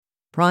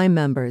Prime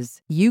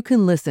members, you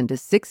can listen to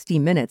 60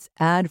 Minutes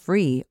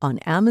ad-free on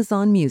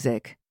Amazon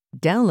Music.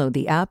 Download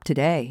the app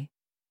today.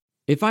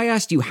 If I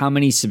asked you how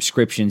many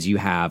subscriptions you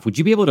have, would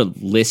you be able to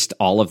list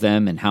all of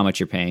them and how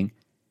much you're paying?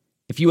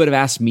 If you would have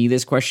asked me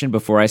this question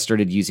before I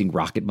started using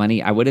Rocket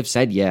Money, I would have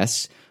said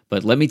yes,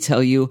 but let me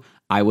tell you,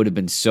 I would have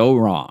been so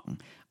wrong.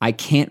 I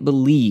can't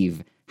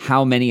believe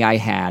how many I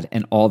had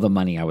and all the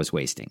money I was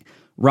wasting.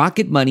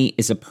 Rocket Money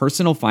is a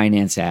personal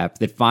finance app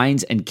that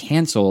finds and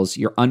cancels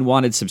your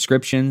unwanted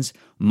subscriptions,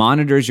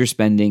 monitors your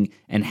spending,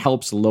 and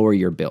helps lower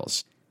your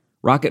bills.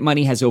 Rocket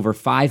Money has over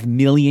 5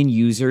 million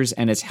users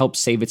and has helped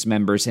save its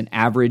members an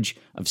average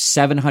of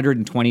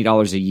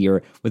 $720 a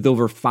year with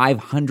over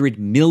 500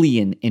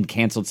 million in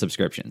canceled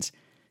subscriptions.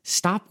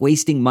 Stop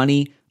wasting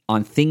money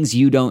on things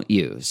you don't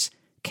use.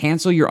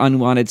 Cancel your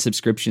unwanted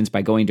subscriptions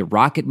by going to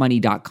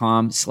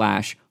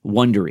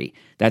rocketmoney.com/Wondery.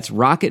 That's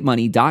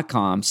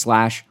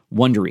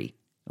rocketmoney.com/Wondery.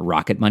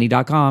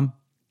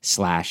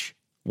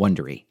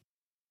 rocketmoney.com/Wondery.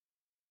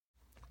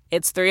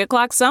 It's 3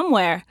 o'clock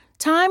somewhere.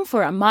 Time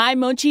for a My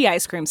Mochi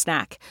ice cream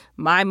snack.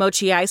 My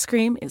Mochi ice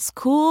cream is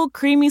cool,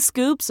 creamy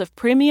scoops of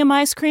premium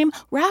ice cream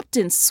wrapped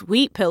in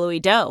sweet,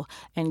 pillowy dough.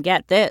 And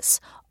get this,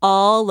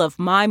 all of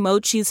My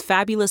Mochi's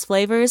fabulous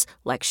flavors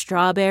like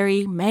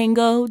strawberry,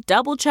 mango,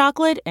 double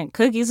chocolate, and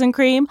cookies and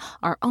cream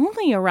are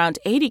only around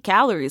 80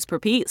 calories per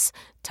piece.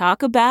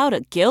 Talk about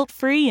a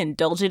guilt-free,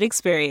 indulgent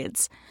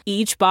experience.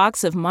 Each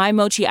box of My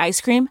Mochi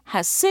ice cream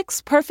has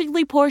 6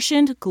 perfectly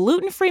portioned,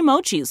 gluten-free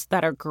mochis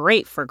that are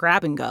great for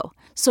grab and go.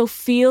 So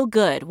feel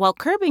good while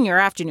curbing your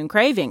afternoon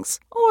cravings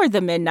or the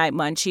midnight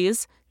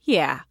munchies.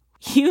 Yeah,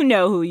 you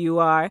know who you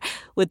are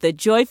with the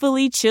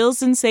joyfully chill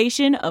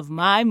sensation of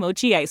My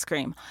Mochi ice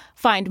cream.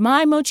 Find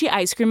My Mochi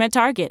ice cream at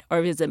Target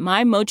or visit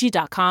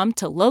mymochi.com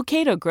to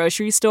locate a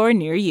grocery store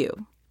near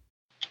you.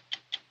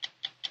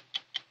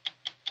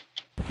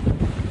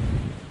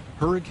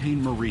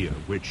 Hurricane Maria,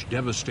 which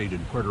devastated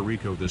Puerto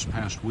Rico this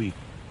past week,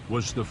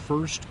 was the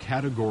first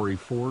Category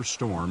 4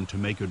 storm to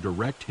make a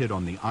direct hit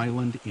on the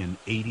island in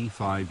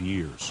 85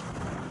 years.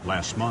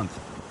 Last month,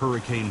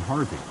 Hurricane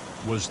Harvey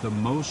was the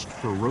most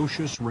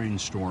ferocious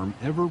rainstorm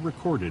ever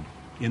recorded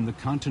in the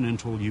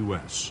continental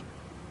U.S.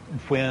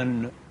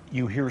 When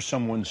you hear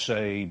someone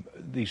say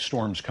these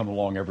storms come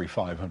along every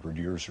 500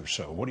 years or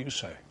so, what do you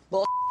say?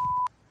 Well,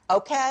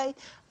 okay?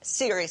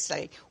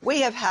 Seriously,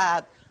 we have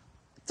had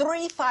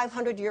 3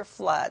 500-year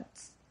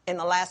floods in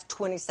the last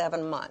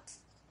 27 months.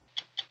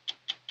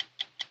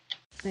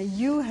 Now,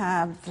 you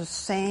have the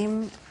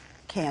same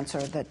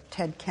cancer that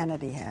Ted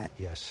Kennedy had.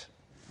 Yes.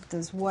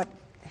 Does what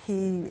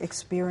he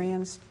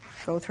experienced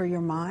go through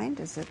your mind?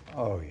 Is it?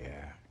 Oh,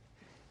 yeah.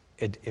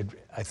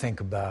 I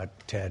think about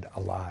Ted a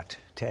lot.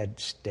 Ted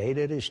stayed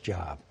at his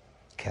job,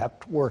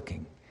 kept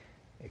working,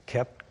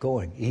 kept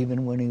going,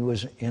 even when he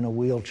was in a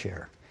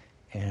wheelchair.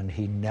 And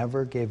he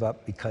never gave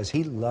up because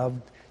he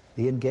loved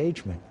the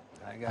engagement.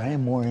 I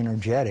am more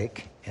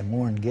energetic and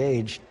more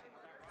engaged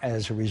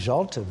as a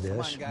result of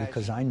this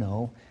because I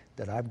know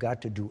that I've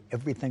got to do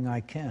everything I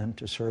can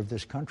to serve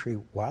this country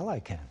while I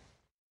can.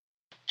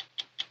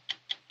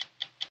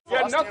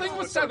 Yeah, nothing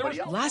was said.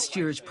 Last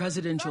year's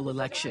presidential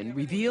election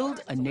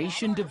revealed a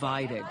nation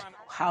divided.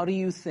 How do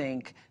you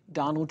think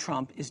Donald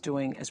Trump is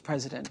doing as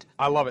president?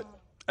 I love it.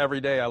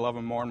 Every day I love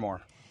him more and more.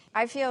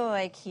 I feel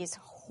like he's a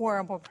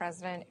horrible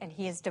president, and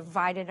he has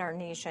divided our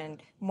nation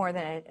more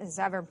than it has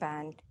ever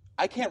been.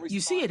 You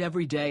see it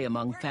every day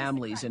among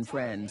families and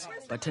friends,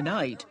 but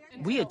tonight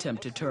we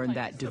attempt to turn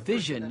that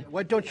division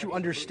What don't you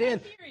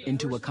understand?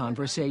 into a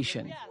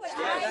conversation.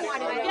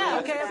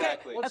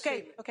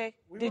 Okay.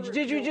 Can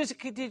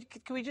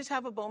we just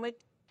have a moment?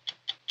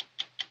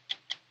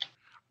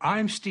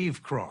 I'm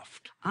Steve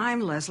Kroft.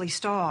 I'm Leslie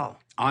Stahl.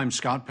 I'm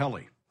Scott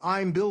Pelley.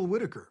 I'm Bill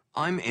Whitaker.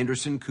 I'm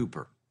Anderson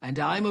Cooper. And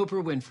I'm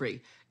Oprah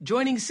Winfrey,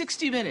 joining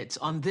 60 Minutes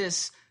on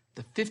this,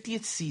 the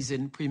 50th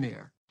season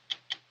premiere.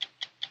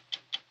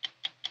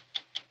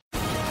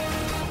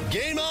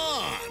 Game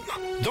on!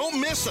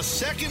 Don't miss a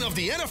second of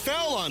the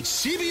NFL on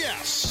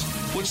CBS.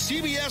 With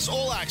CBS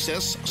All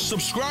Access,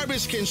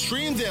 subscribers can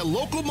stream their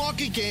local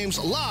market games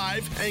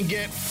live and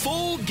get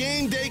full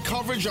game day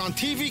coverage on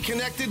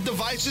TV-connected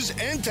devices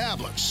and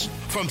tablets.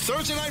 From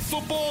Thursday Night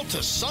Football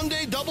to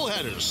Sunday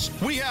doubleheaders,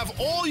 we have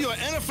all your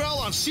NFL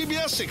on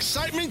CBS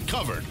excitement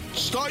covered.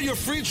 Start your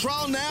free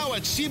trial now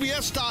at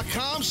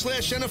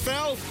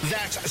cbs.com/NFL.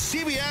 That's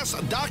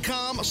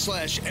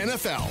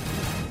cbs.com/NFL.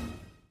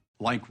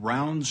 Like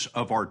rounds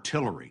of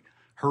artillery,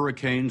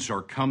 hurricanes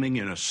are coming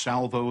in a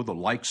salvo the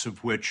likes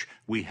of which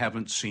we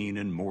haven't seen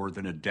in more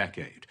than a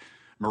decade.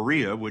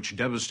 Maria, which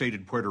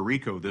devastated Puerto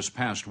Rico this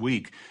past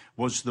week,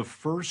 was the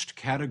first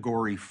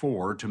Category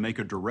 4 to make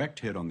a direct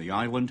hit on the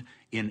island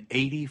in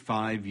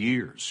 85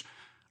 years.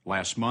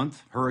 Last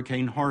month,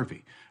 Hurricane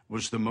Harvey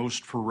was the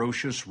most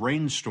ferocious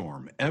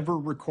rainstorm ever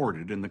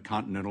recorded in the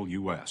continental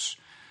U.S.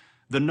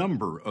 The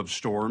number of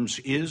storms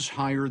is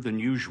higher than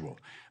usual,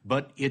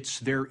 but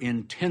it's their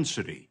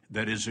intensity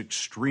that is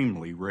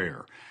extremely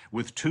rare,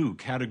 with 2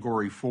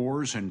 Category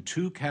 4s and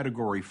 2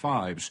 Category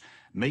 5s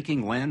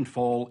making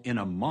landfall in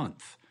a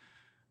month.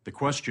 The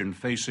question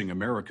facing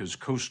America's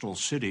coastal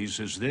cities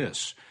is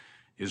this: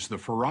 is the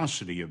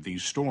ferocity of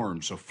these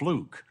storms a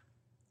fluke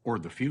or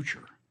the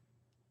future?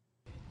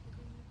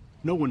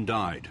 No one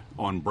died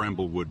on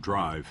Bramblewood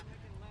Drive,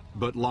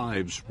 but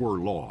lives were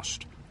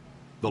lost.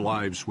 The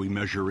lives we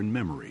measure in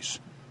memories.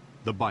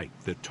 The bike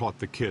that taught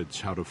the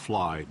kids how to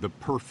fly, the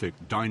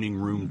perfect dining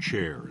room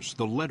chairs,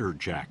 the letter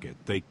jacket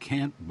they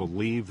can't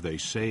believe they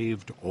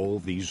saved all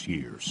these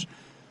years.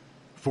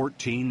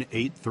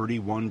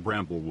 14831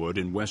 Bramblewood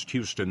in West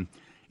Houston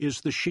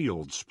is the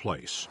Shields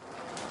place.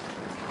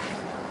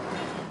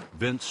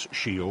 Vince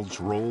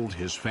Shields rolled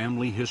his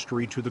family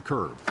history to the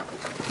curb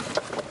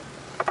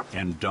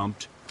and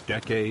dumped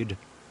decade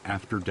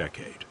after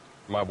decade.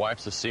 My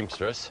wife's a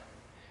seamstress,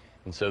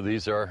 and so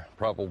these are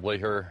probably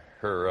her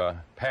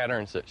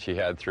patterns that she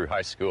had through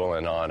high school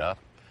and on up.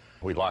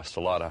 We lost a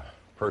lot of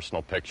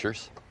personal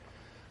pictures,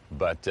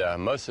 but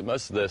most of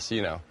this,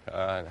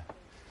 I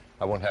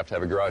won't have to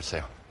have a garage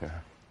sale. Yeah.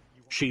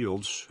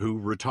 Shields, who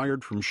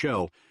retired from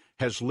Shell,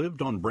 has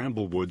lived on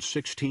Bramblewood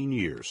 16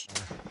 years.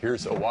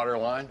 Here's a water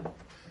line,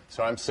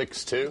 so I'm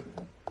 6'2".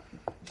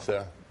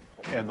 So.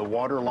 And the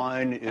water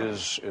line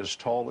is as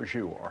tall as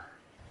you are.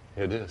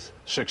 It is.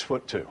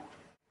 6'2".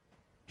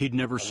 He'd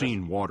never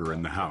seen water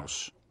in the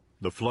house.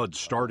 The flood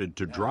started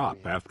to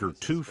drop after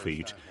 2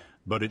 feet,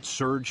 but it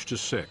surged to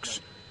 6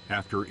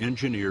 after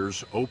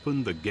engineers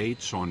opened the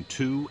gates on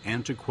 2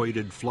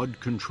 antiquated flood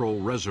control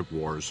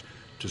reservoirs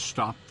to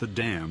stop the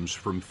dams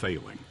from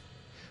failing.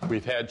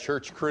 We've had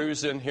church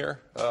crews in here.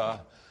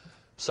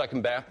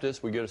 Second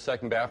Baptist, we go to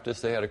Second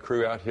Baptist. They had a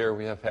crew out here.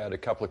 We have had a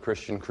couple of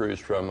Christian crews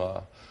from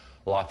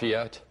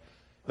Lafayette.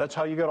 That's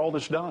how you got all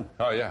this done?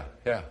 Oh, yeah.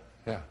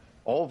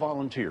 All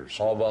volunteers?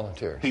 All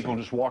volunteers. People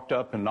just walked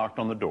up and knocked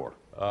on the door?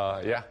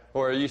 Yeah,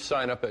 or you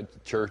sign up at the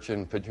church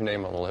and put your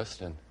name on the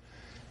list,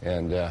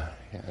 and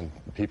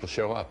people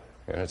show up,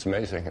 and it's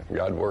amazing.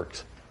 God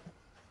works.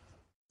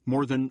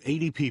 More than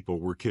 80 people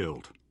were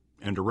killed,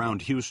 and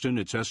around Houston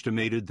it's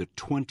estimated that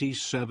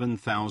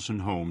 27,000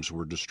 homes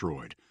were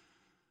destroyed.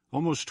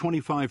 Almost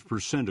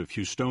 25% of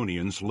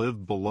Houstonians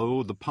live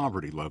below the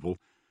poverty level,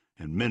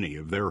 and many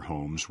of their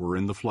homes were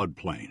in the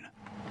floodplain.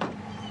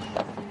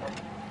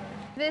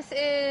 This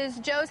is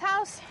Joe's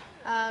house.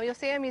 You'll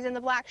see him, he's in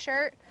the black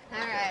shirt. All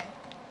right.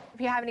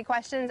 If you have any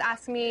questions,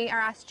 ask me or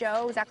ask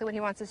Joe exactly what he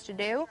wants us to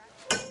do.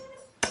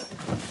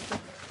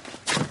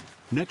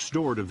 Next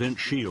door to Vince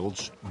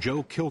Shields,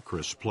 Joe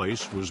Kilchrist's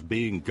place was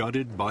being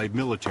gutted by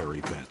military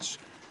vets.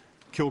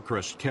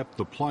 Kilchrist kept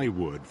the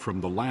plywood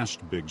from the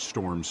last big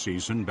storm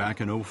season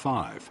back in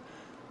 '05.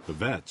 The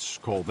vets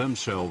call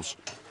themselves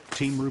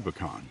Team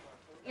Rubicon.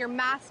 Your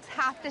masks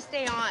have to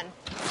stay on.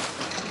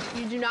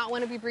 You do not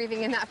want to be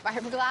breathing in that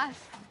fiberglass.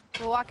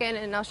 We'll walk in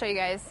and I'll show you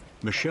guys.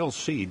 Michelle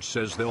Siege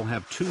says they'll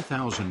have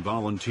 2,000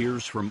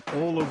 volunteers from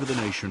all over the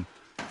nation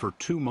for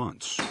 2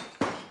 months.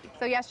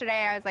 So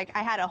yesterday I was like,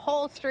 I had a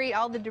whole street,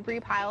 all the debris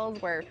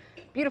piles were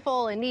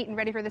beautiful and neat and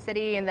ready for the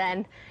city, and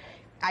then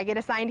I get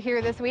assigned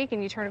here this week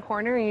and you turn a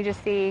corner and you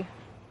just see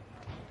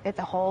it's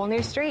a whole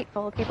new street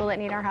full of people that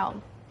need our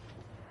help.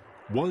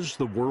 Was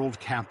the world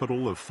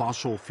capital of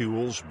fossil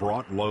fuels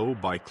brought low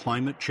by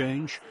climate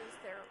change?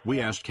 We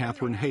asked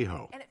Catherine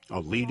Hayhoe, a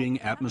leading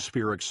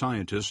atmospheric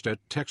scientist at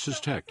Texas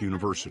Tech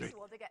University.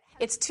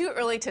 It's too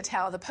early to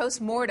tell. The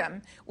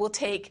post-mortem will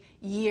take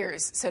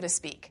years, so to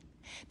speak,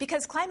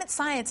 because climate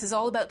science is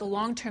all about the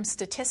long-term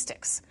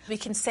statistics. We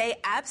can say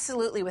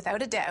absolutely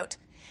without a doubt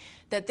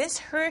that this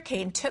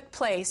hurricane took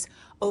place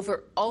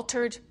over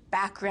altered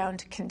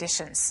background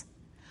conditions.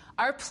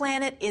 Our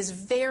planet is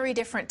very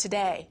different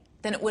today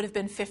than it would have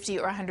been 50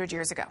 or 100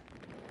 years ago.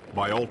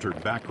 By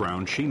altered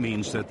background, she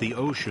means that the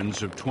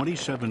oceans of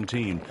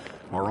 2017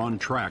 are on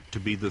track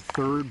to be the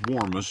 3rd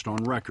warmest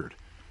on record.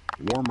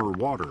 Warmer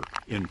water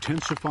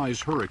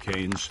intensifies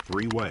hurricanes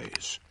 3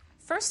 ways.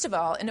 First of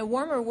all, in a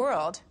warmer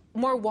world,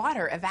 more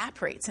water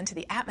evaporates into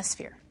the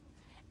atmosphere.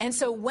 And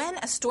so when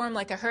a storm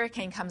like a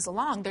hurricane comes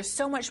along, there's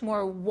so much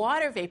more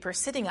water vapor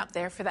sitting up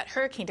there for that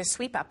hurricane to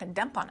sweep up and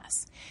dump on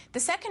us. The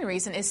second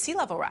reason is sea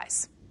level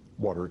rise.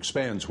 Water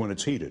expands when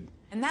it's heated.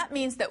 And that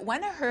means that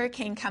when a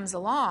hurricane comes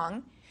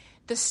along,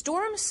 the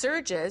storm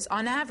surges,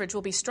 on average,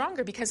 will be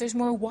stronger because there's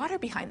more water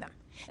behind them.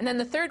 And then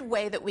the third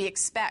way that we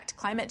expect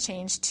climate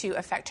change to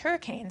affect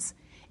hurricanes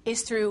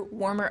is through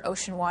warmer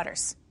ocean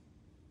waters.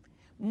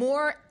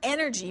 More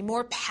energy,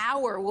 more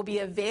power will be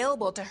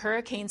available to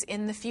hurricanes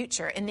in the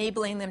future,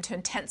 enabling them to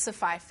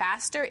intensify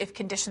faster if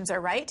conditions are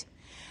right,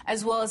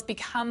 as well as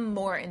become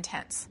more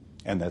intense.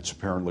 And that's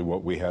apparently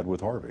what we had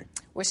with Harvey.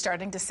 We're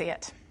starting to see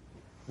it.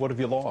 What have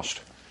you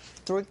lost?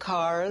 3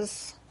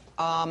 cars,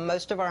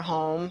 most of our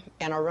home,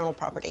 and our rental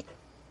property,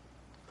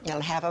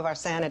 and half of our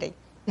sanity.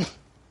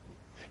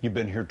 You've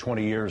been here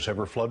 20 years.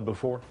 Ever flood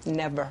before?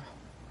 Never.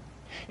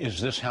 Is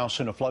this house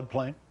in a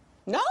floodplain?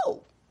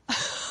 No.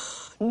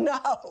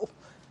 No.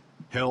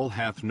 Hell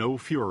hath no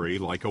fury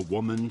like a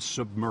woman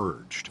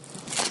submerged.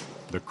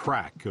 The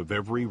crack of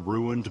every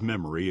ruined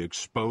memory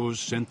exposed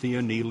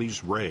Cynthia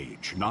Neely's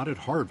rage, not at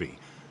Harvey,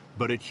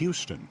 but at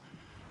Houston.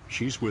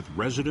 She's with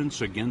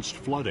Residents Against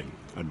Flooding,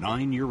 a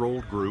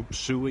 9-year-old group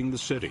suing the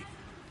city.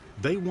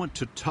 They want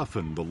to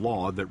toughen the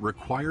law that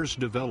requires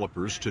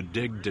developers to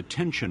dig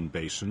detention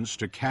basins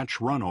to catch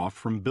runoff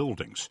from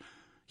buildings.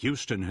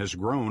 Houston has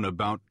grown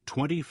about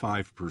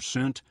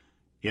 25%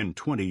 in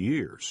 20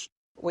 years.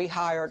 We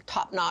hired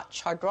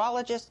top-notch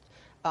hydrologists,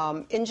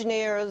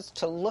 engineers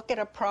to look at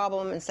a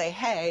problem and say,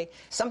 hey,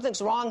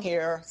 something's wrong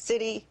here.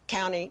 City,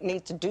 county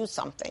needs to do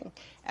something.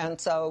 And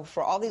so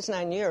for all these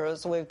 9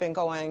 years, we've been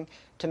going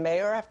to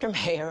mayor after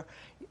mayor,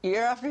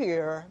 year after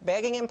year,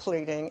 begging and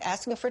pleading,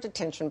 asking for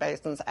detention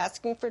basins,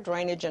 asking for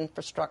drainage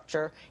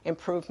infrastructure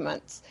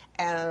improvements.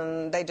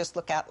 And they just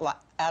look at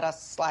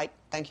us like,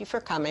 thank you for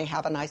coming,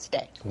 have a nice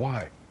day.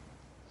 Why?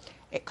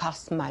 It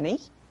costs money,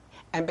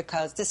 and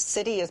because this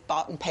city is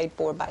bought and paid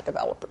for by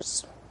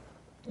developers.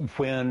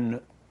 When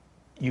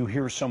you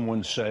hear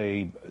someone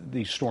say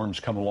these storms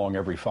come along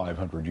every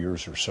 500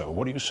 years or so,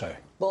 what do you say?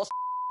 Bullshit.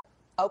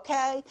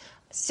 Okay?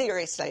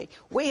 Seriously.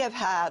 We have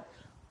had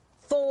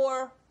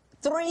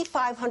three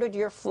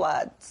 500-year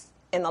floods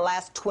in the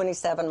last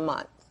 27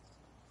 months.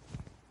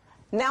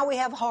 Now we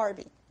have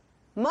Harvey.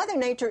 Mother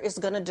Nature is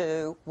going to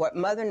do what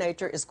Mother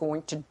Nature is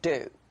going to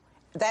do.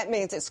 That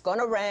means it's going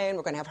to rain,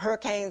 we're going to have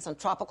hurricanes and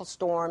tropical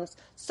storms.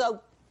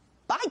 So,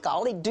 by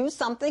golly, do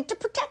something to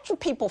protect your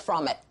people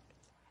from it.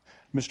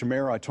 Mr.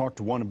 Mayor, I talked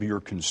to one of your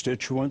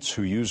constituents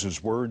who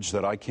uses words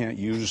that I can't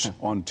use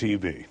on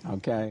TV.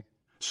 Okay.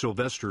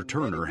 Sylvester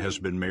Turner has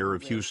been mayor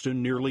of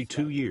Houston nearly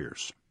 2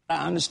 years.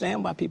 I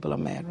understand why people are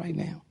mad right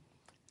now.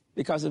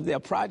 Because if there are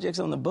projects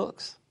on the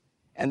books,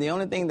 and the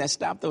only thing that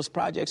stopped those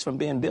projects from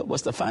being built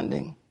was the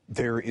funding.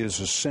 There is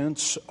a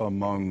sense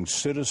among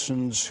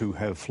citizens who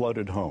have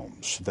flooded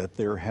homes that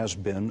there has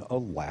been a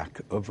lack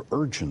of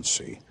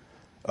urgency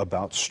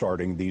about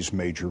starting these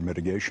major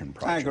mitigation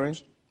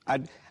projects. I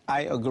agree.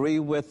 I agree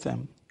with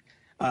them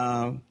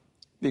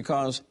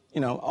because,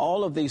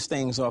 all of these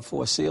things are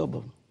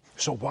foreseeable.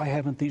 So why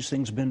haven't these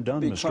things been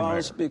done, Mr.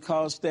 Mayor?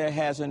 Because there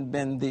hasn't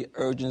been the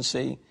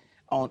urgency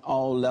on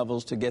all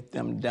levels to get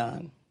them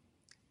done.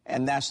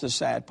 And that's the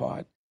sad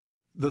part.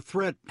 The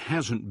threat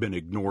hasn't been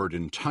ignored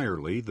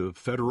entirely. The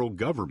federal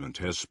government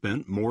has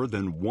spent more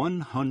than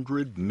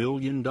 $100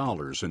 million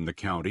in the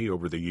county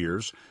over the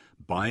years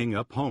buying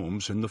up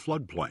homes in the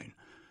floodplain.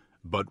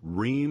 But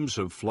reams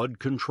of flood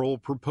control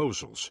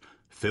proposals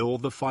fill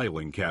the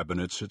filing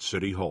cabinets at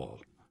City Hall.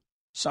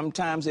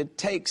 Sometimes it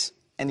takes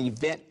an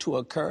event to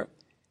occur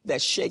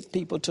that shakes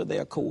people to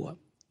their core.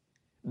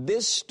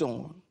 This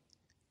storm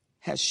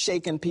has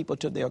shaken people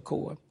to their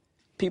core.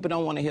 People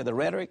don't want to hear the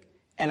rhetoric,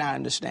 and I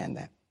understand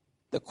that.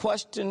 The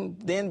question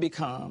then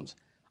becomes,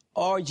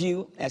 are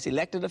you, as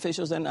elected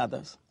officials and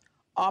others,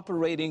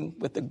 operating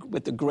with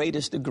the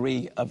greatest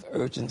degree of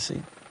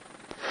urgency?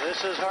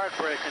 This is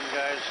heartbreaking,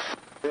 guys.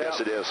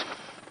 Yes, it is.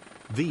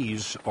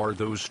 These are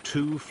those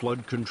 2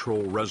 flood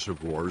control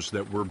reservoirs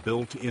that were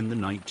built in the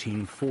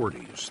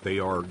 1940s. They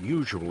are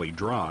usually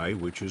dry,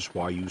 which is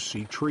why you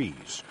see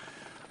trees.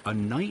 A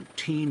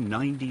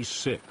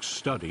 1996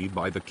 study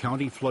by the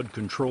County Flood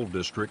Control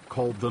District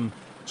called them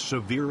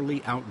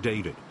severely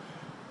outdated.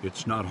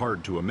 It's not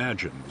hard to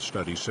imagine, the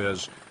study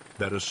says,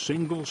 that a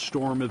single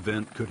storm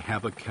event could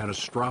have a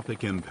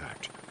catastrophic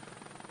impact.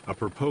 A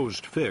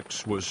proposed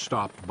fix was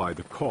stopped by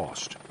the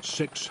cost,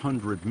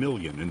 $600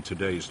 million in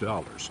today's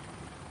dollars.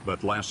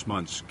 But last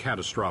month's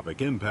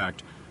catastrophic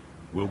impact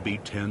will be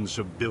tens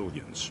of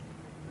billions.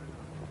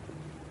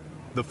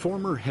 The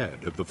former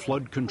head of the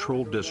Flood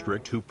Control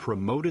District who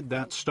promoted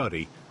that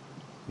study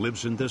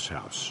lives in this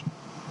house.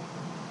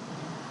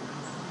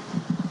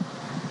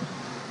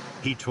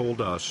 He told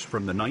us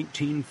from the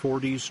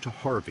 1940s to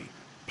Harvey,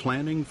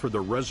 planning for the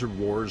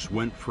reservoirs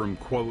went from,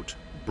 quote,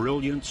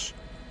 brilliance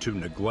to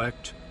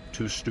neglect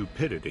to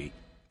stupidity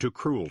to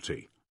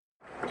cruelty.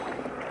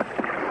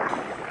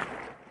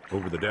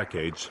 Over the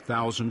decades,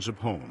 thousands of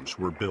homes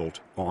were built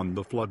on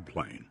the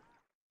floodplain.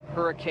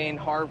 Hurricane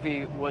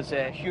Harvey was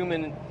a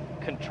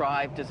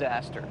human-contrived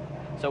disaster.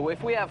 So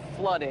if we have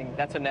flooding,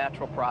 that's a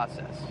natural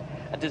process.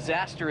 A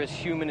disaster is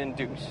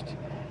human-induced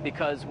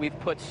because we've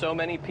put so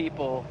many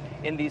people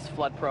in these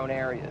flood-prone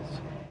areas.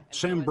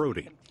 Sam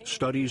Brody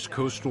studies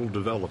coastal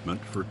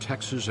development for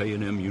Texas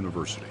A&M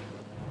University.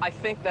 I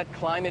think that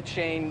climate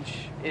change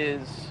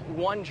is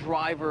one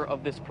driver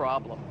of this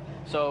problem.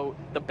 So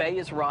the bay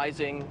is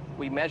rising,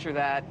 we measure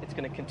that, it's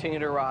going to continue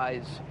to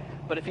rise.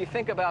 But if you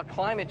think about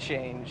climate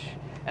change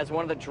as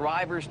one of the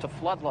drivers to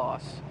flood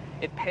loss,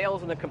 it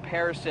pales in the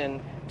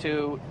comparison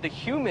to the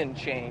human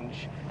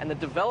change and the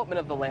development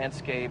of the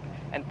landscape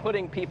and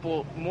putting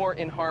people more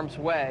in harm's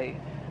way.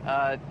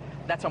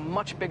 That's a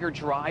much bigger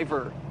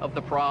driver of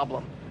the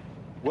problem.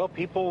 Well,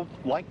 people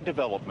like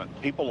development.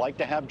 People like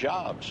to have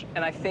jobs.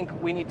 And I think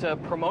we need to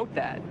promote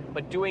that,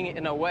 but doing it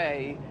in a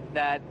way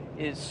that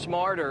is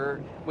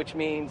smarter, which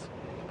means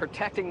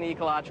protecting the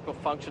ecological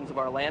functions of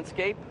our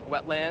landscape,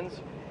 wetlands,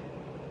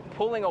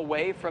 pulling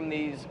away from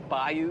these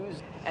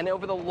bayous, and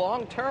over the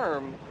long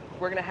term,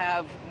 we're going to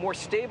have more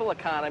stable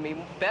economy,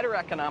 better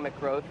economic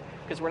growth,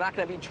 because we're not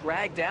going to be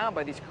dragged down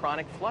by these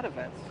chronic flood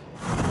events.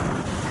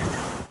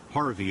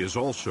 Harvey is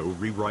also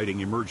rewriting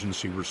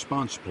emergency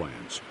response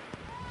plans.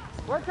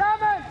 We're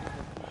coming!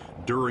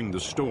 During the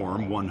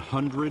storm,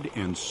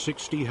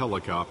 160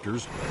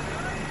 helicopters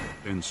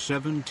and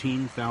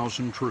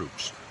 17,000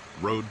 troops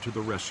rode to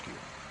the rescue.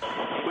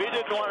 We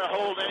didn't want to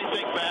hold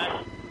anything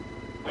back.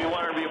 We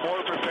wanted to be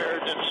more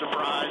prepared than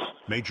surprised.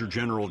 Major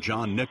General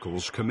John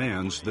Nichols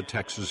commands the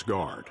Texas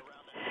Guard.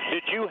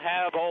 Did you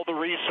have all the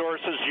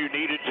resources you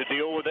needed to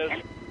deal with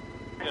this?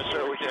 Yes,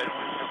 sir, we did.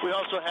 We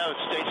also have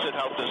states that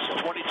helped us.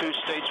 22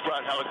 states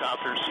brought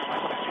helicopters.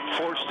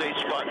 4 states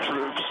brought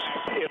troops.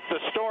 If the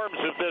storms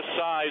of this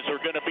size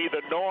are going to be the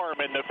norm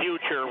in the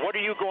future, what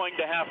are you going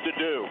to have to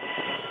do?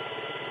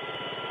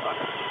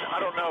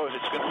 I don't know if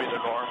it's going to be the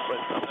norm, but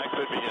that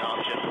could be an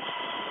option.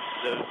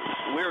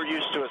 We're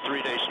used to a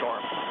 3-day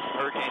storm.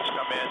 Hurricanes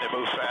come in, they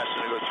move fast,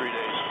 and they go 3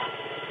 days.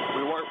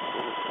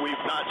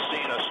 We've not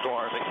seen a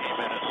storm that came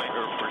in and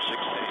lingered for 6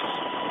 days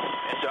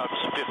and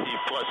dumps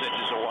 50-plus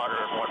inches of water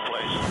in one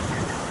place.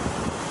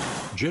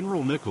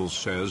 General Nichols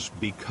says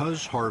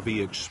because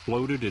Harvey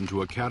exploded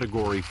into a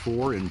Category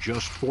 4 in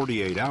just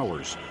 48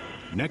 hours,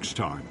 next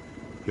time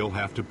he'll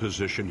have to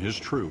position his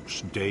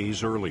troops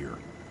days earlier.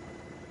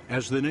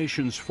 As the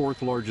nation's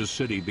 4th largest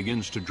city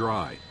begins to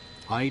dry,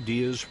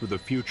 ideas for the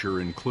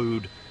future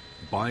include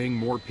buying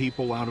more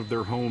people out of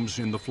their homes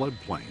in the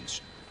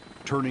floodplains,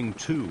 turning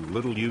 2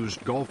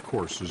 little-used golf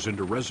courses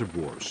into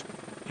reservoirs,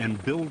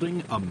 and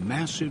building a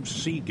massive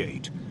sea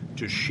gate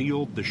to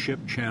shield the ship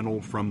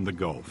channel from the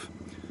Gulf.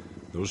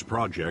 Those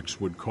projects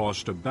would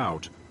cost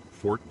about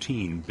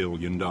 $14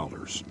 billion.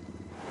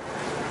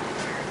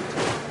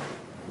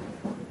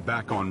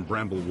 Back on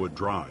Bramblewood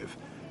Drive,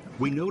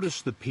 we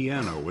notice the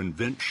piano in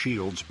Vint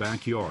Shield's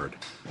backyard.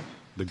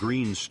 The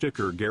green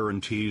sticker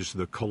guarantees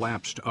the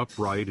collapsed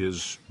upright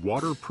is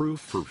waterproof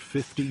for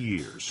 50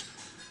 years.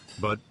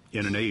 But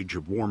in an age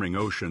of warming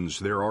oceans,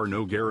 there are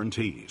no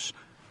guarantees.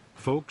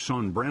 Folks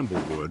on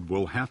Bramblewood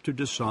will have to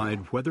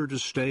decide whether to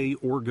stay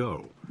or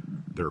go.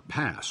 Their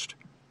past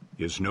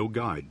is no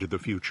guide to the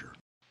future.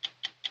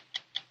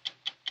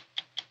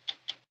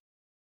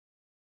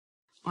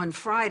 On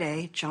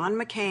Friday, John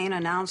McCain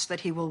announced that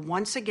he will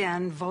once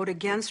again vote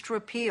against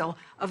repeal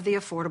of the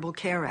Affordable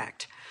Care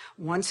Act,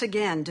 once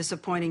again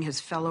disappointing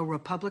his fellow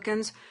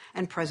Republicans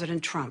and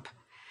President Trump.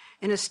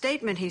 In a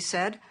statement, he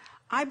said,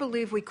 "I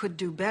believe we could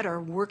do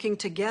better working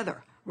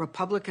together,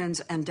 Republicans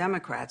and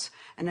Democrats,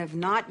 and have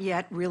not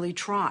yet really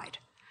tried.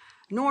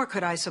 Nor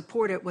could I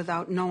support it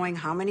without knowing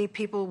how many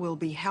people will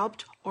be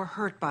helped or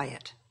hurt by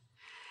it."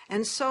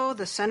 And so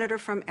the senator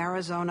from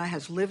Arizona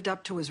has lived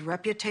up to his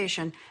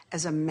reputation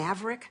as a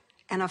maverick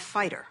and a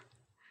fighter.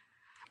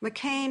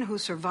 McCain, who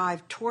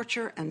survived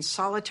torture and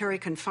solitary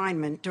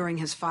confinement during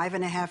his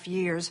 5.5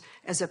 years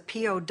as a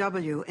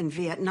POW in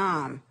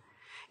Vietnam,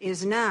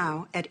 is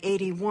now, at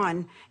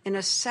 81, in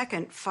a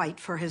second fight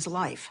for his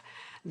life,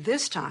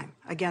 this time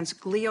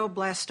against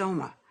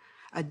glioblastoma,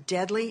 a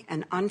deadly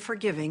and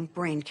unforgiving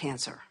brain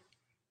cancer.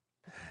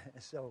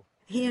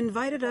 He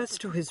invited us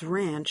to his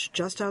ranch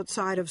just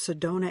outside of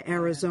Sedona,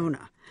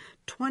 Arizona.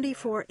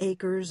 24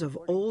 acres of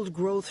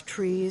old-growth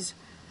trees,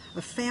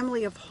 a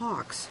family of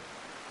hawks,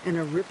 and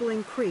a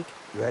rippling creek.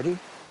 Ready?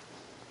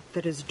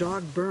 That his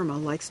dog Burma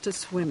likes to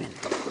swim in.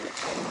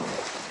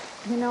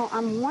 You know,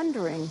 I'm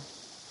wondering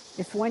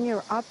if when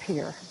you're up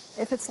here,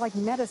 if it's like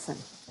medicine.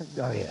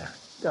 Oh, yeah.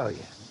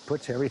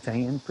 Puts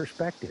everything in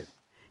perspective.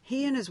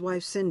 He and his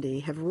wife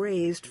Cindy have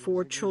raised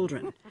 4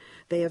 children.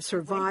 They have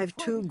survived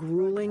 2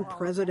 grueling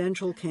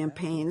presidential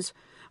campaigns,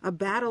 a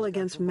battle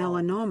against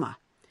melanoma,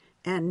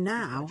 and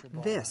now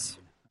this.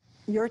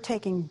 You're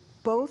taking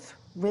both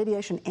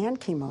radiation and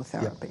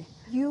chemotherapy. Yep.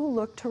 You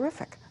look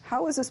terrific.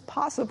 How is this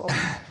possible?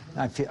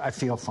 I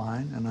feel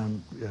fine, and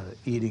I'm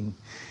eating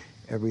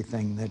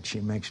everything that she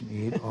makes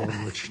me eat,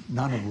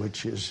 none of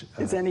which is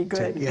any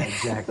good. Yeah,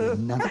 exactly.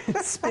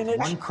 Spinach.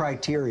 One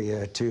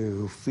criteria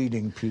to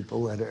feeding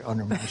people that are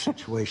under my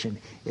situation,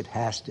 it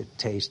has to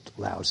taste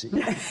lousy.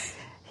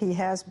 He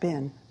has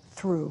been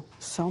through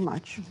so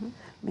much. Mm-hmm.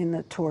 I mean,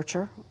 the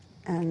torture,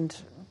 and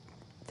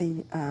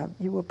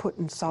you were put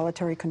in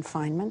solitary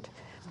confinement.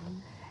 Mm-hmm.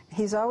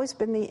 He's always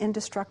been the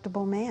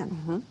indestructible man.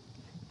 Mm-hmm.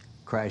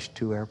 Crashed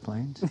 2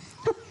 airplanes.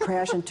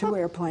 Crashed in 2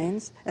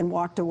 airplanes and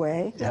walked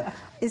away. Yeah.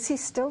 Is he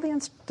still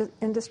the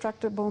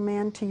indestructible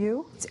man to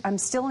you? I'm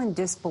still in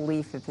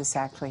disbelief that this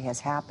actually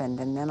has happened,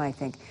 and then I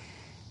think,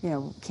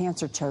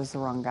 cancer chose the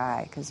wrong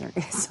guy, because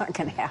it's not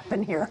going to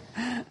happen here.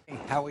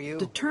 How are you?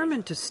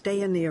 Determined to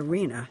stay in the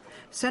arena,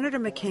 Senator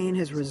McCain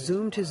has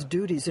resumed his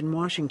duties in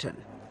Washington.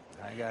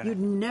 You'd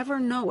never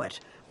know it,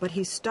 but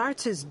he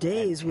starts his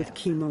days with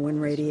chemo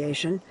and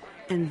radiation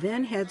and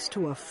then heads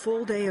to a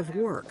full day of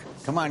work.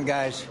 Come on,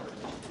 guys.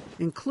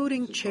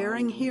 Including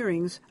chairing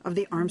hearings of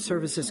the Armed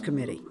Services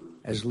Committee.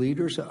 As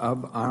leaders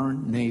of our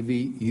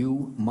Navy,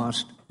 you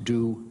must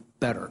do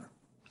better.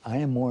 I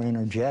am more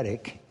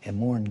energetic and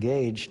more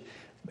engaged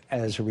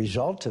as a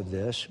result of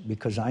this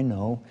because I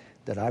know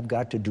that I've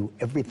got to do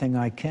everything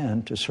I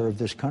can to serve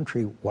this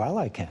country while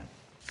I can.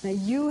 Now,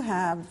 you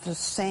have the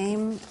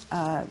same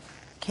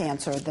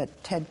cancer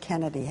that Ted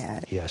Kennedy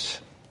had. Yes.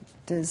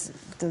 Does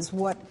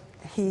what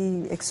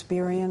he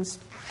experienced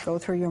go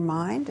through your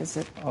mind? Is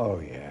it? Oh,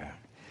 yeah.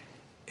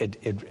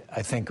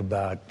 I think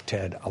about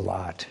Ted a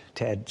lot.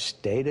 Ted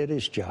stayed at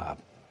his job,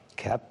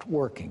 kept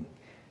working,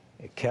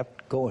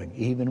 kept going,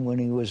 even when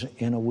he was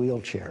in a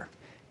wheelchair.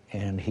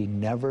 And he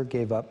never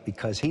gave up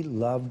because he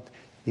loved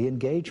the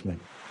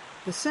engagement.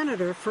 The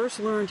senator first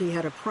learned he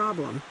had a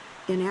problem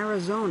in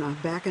Arizona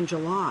back in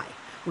July,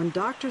 when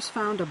doctors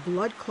found a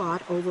blood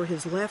clot over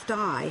his left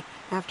eye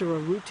after a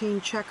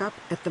routine checkup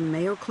at the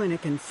Mayo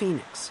Clinic in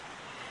Phoenix.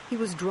 He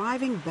was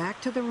driving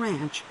back to the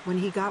ranch when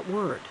he got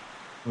word.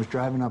 I was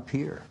driving up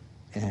here,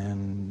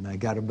 and I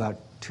got about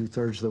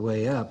 2/3 of the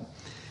way up,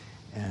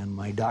 and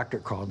my doctor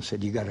called and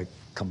said, "You got to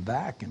come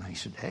back." And I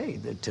said, "Hey,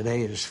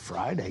 today is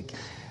Friday.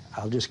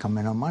 I'll just come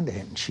in on Monday."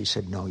 And she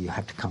said, "No, you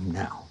have to come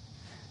now.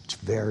 It's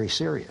very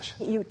serious."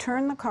 You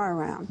turned the car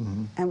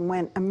around and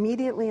went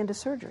immediately into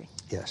surgery.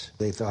 Yes,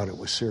 they thought it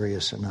was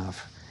serious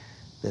enough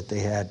that they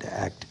had to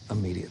act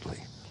immediately.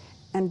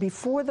 And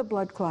before the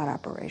blood clot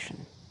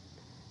operation,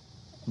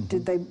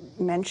 did they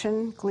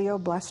mention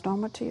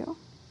glioblastoma to you?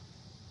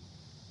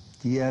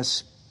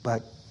 Yes,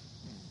 but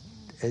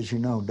as you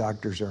know,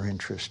 doctors are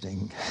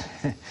interesting.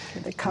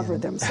 They cover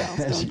themselves,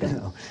 as don't they? You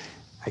know,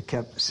 I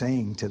kept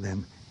saying to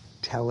them,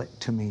 "Tell it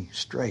to me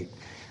straight."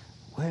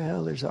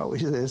 "Well, there's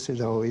always this, there's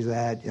always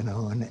that, you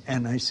know."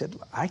 And I said,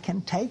 "I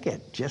can take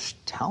it.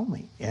 Just tell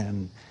me."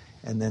 And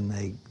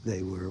then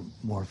they were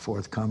more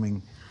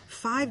forthcoming.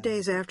 5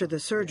 days after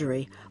the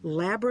surgery,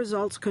 lab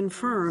results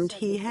confirmed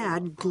he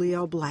had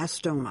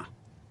glioblastoma.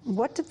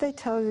 What did they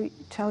tell you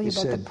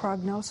about the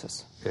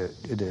prognosis?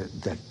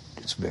 That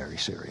it's very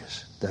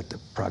serious, that the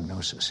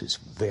prognosis is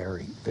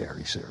very,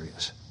 very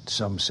serious.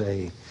 Some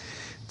say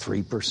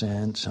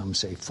 3%, some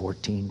say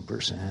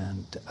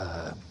 14%.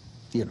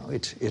 You know,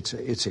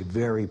 it's a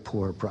very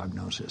poor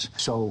prognosis.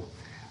 So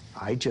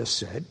I just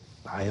said,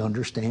 I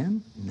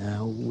understand.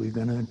 Now we're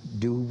going to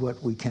do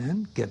what we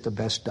can, get the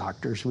best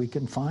doctors we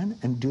can find,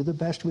 and do the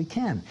best we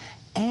can.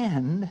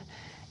 And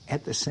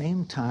at the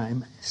same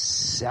time,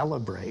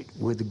 celebrate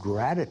with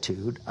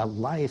gratitude a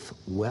life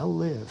well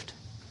lived.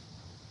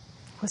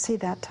 Was he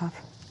that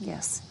tough?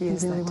 Yes, he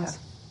is really that was.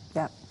 tough.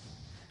 Yeah.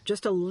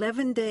 Just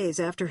 11 days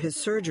after his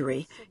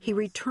surgery, he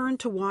returned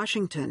to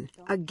Washington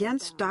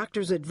against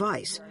doctors'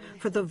 advice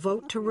for the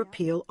vote to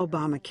repeal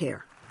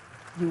Obamacare.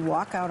 You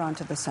walk out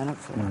onto the Senate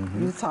floor.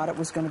 You thought it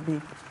was going to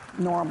be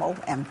normal,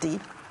 empty,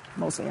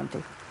 mostly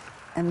empty.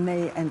 And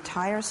the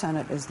entire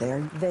Senate is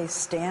there. They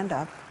stand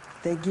up.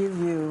 They give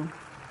you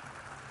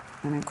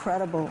an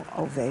incredible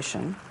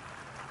ovation.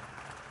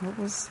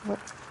 What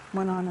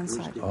went on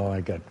inside you? Oh,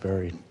 I got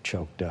very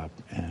choked up.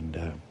 And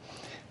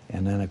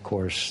then, of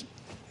course,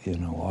 you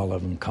know, all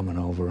of them coming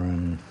over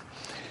and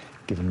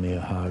giving me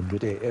a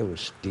hug. It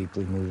was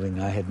deeply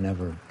moving. I had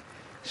never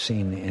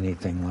seen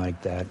anything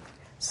like that.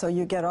 So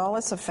you get all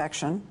this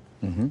affection,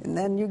 and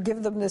then you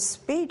give them this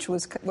speech,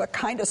 was what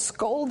kind of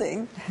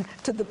scolding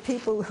to the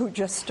people who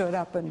just stood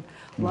up and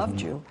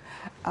loved you.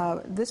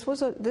 This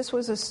was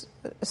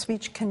a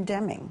speech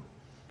condemning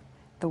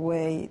the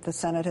way the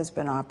Senate has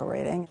been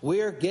operating.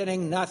 We're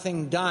getting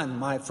nothing done,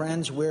 my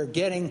friends. We're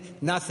getting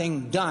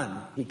nothing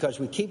done because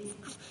we keep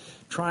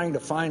trying to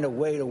find a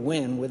way to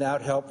win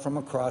without help from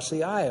across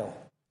the aisle.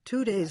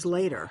 2 days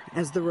later,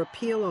 as the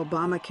repeal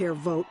Obamacare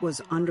vote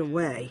was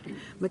underway,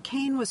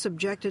 McCain was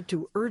subjected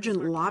to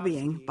urgent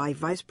lobbying by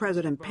Vice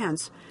President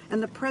Pence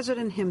and the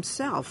president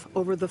himself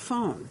over the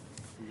phone.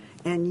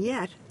 And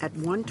yet, at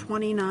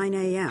 1:29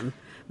 a.m.,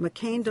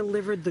 McCain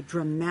delivered the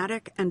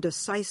dramatic and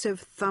decisive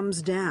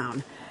thumbs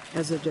down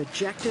as a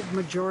dejected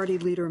Majority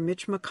Leader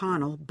Mitch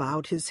McConnell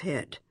bowed his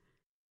head.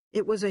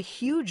 It was a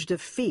huge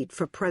defeat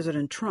for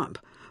President Trump,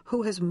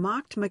 who has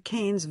mocked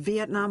McCain's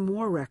Vietnam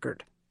War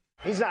record.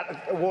 He's not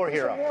a war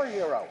hero. He's a war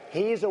hero.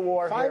 He's a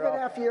war hero.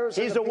 5.5 years.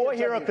 He's a war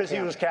hero because he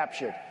was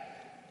captured.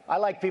 I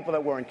like people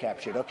that weren't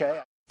captured,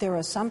 okay? There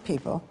are some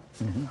people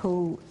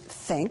who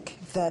think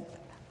that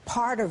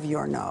part of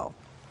your no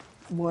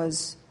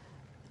was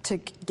to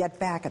get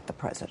back at the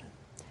president,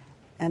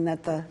 and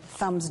that the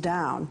thumbs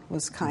down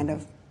was kind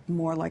of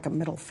more like a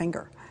middle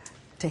finger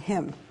to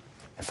him.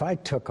 If I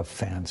took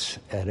offense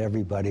at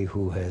everybody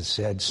who has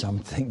said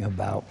something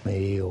about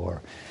me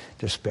or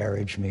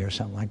disparaged me or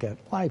something like that,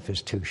 life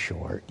is too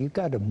short. You've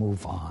got to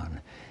move on.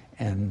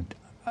 And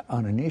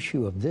on an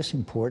issue of this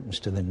importance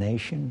to the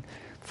nation,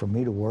 for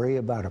me to worry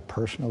about a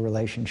personal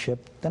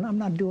relationship, then I'm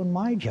not doing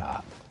my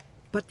job.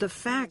 But the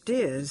fact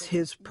is,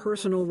 his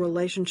personal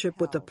relationship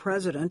with the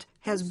president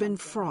has been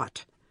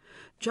fraught.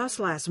 Just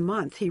last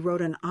month, he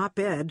wrote an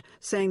op-ed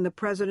saying the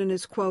president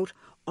is, quote,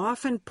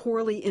 often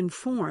poorly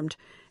informed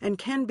and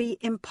can be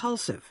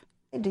impulsive.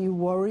 Do you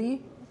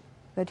worry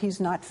that he's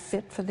not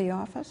fit for the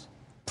office?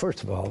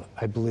 First of all,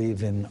 I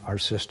believe in our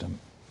system.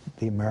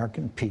 The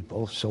American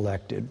people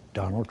selected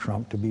Donald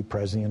Trump to be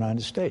president of the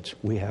United States.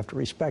 We have to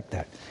respect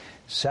that.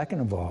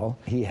 Second of all,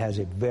 he has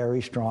a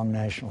very strong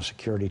national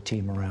security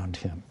team around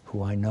him,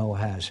 who I know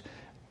has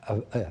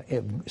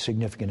a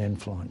significant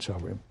influence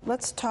over him.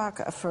 Let's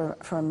talk for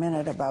a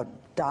minute about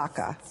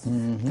DACA,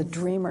 the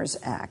Dreamers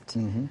Act.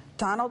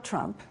 Donald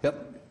Trump,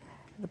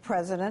 the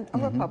president, a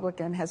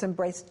Republican, has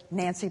embraced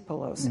Nancy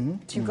Pelosi.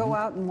 So you go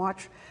out and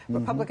watch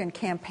Republican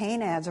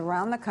campaign ads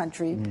around the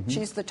country,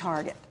 she's the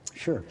target.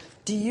 Sure.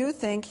 Do you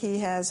think he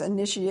has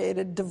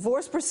initiated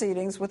divorce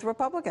proceedings with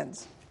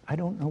Republicans? I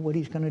don't know what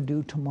he's going to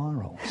do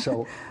tomorrow,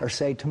 or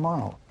say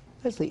tomorrow.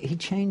 Leslie, he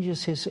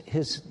changes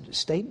his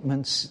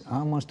statements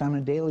almost on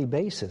a daily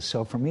basis.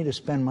 So for me to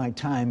spend my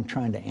time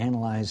trying to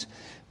analyze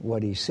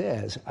what he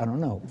says, I don't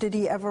know. Did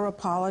he ever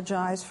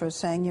apologize for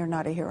saying you're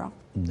not a hero?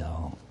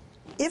 No.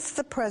 If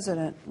the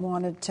president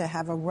wanted to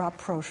have a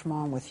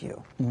rapprochement with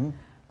you,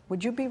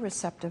 would you be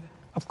receptive?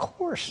 Of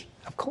course.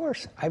 Of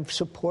course. I've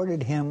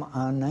supported him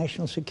on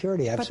national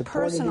security. I've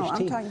supported personal, his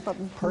team. I'm talking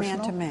about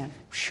man to man.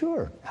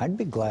 Sure. I'd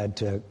be glad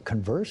to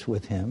converse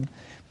with him.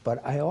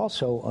 But I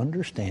also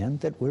understand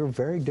that we're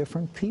very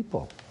different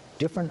people,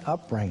 different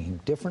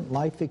upbringing, different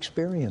life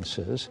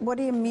experiences. What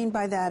do you mean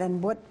by that,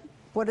 and what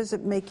does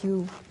it make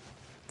you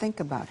think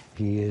about?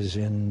 He is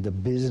in the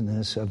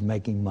business of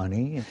making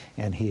money,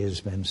 and he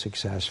has been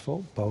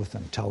successful, both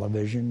on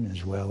television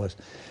as well as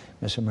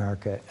Miss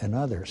America and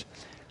others.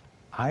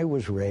 I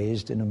was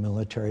raised in a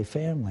military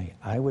family.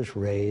 I was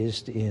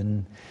raised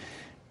in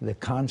the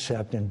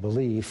concept and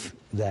belief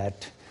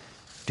that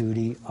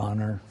duty,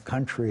 honor,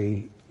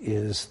 country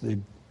is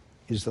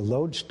the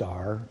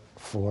lodestar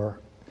for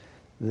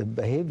the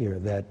behavior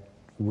that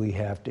we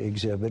have to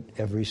exhibit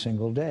every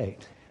single day.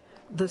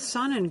 The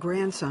son and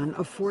grandson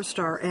of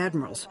four-star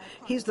admirals,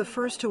 he's the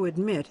first to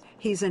admit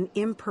he's an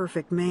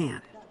imperfect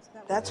man.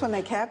 That's when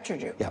they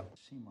captured you. Yeah.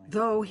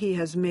 Though he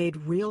has made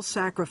real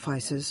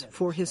sacrifices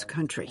for his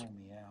country.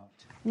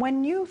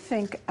 When you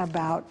think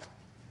about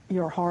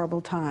your horrible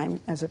time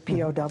as a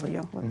POW,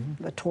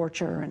 the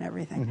torture and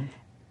everything,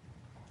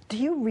 do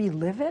you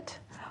relive it?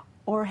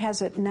 Or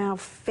has it now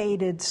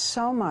faded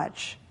so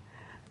much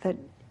that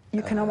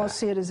you can almost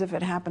see it as if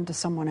it happened to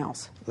someone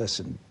else?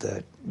 Listen,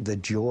 the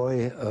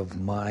joy of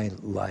my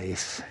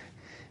life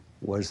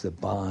was the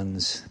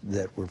bonds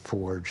that were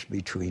forged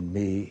between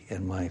me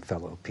and my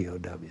fellow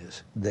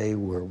POWs. They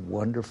were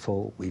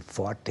wonderful. We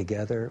fought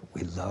together.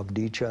 We loved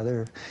each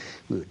other.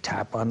 We would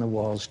tap on the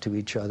walls to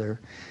each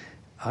other.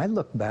 I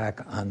look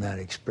back on that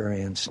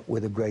experience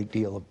with a great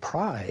deal of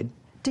pride.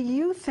 Do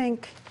you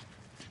think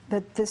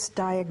that this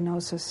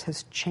diagnosis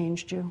has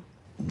changed you?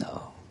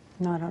 No.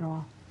 Not at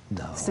all?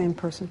 No. Same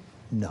person?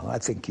 No, I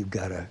think you've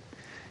got to,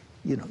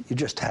 you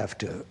just have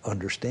to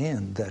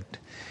understand that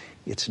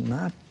it's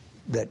not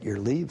that you're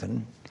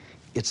leaving,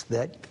 it's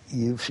that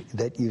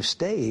you've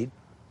stayed.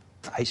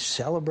 I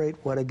celebrate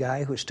what a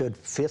guy who stood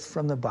fifth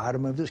from the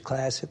bottom of his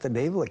class at the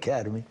Naval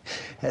Academy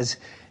has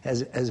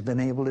been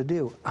able to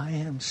do. I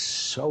am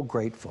so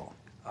grateful.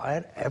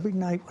 Every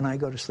night when I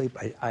go to sleep,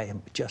 I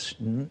am just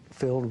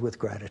filled with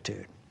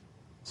gratitude.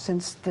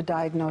 Since the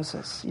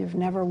diagnosis, you've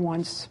never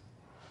once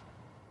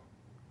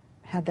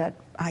had that,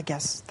 I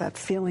guess, that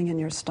feeling in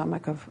your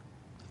stomach of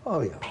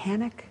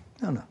panic?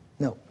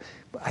 No.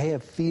 I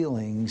have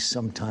feelings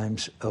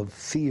sometimes of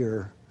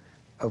fear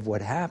of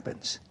what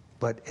happens.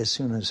 But as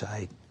soon as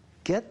I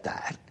get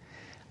that,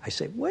 I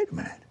say, wait a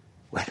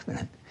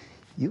minute.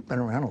 You've been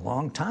around a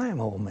long time,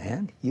 old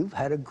man. You've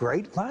had a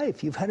great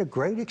life. You've had a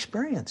great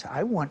experience.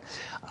 I want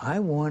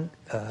when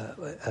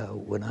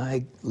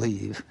I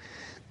leave,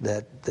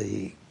 that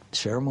the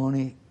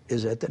ceremony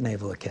is at the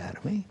Naval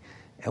Academy,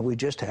 and we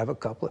just have a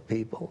couple of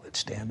people that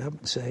stand up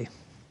and say,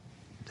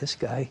 this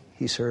guy,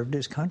 he served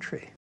his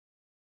country.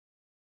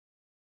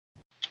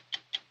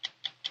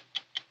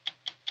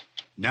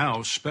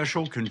 Now,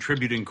 special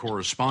contributing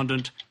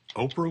correspondent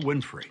Oprah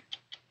Winfrey.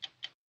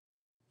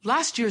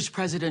 Last year's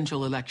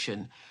presidential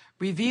election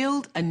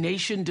revealed a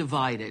nation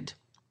divided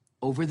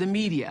over the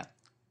media,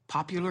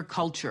 popular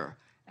culture,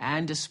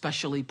 and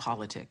especially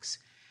politics.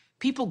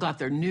 People got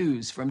their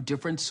news from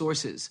different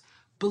sources,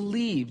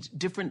 believed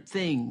different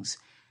things,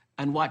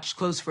 and watched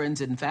close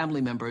friends and family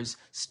members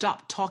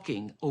stop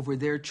talking over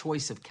their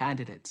choice of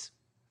candidates.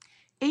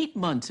 8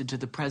 months into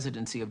the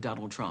presidency of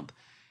Donald Trump,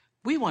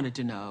 we wanted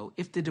to know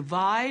if the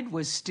divide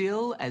was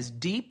still as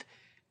deep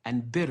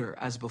and bitter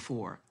as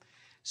before.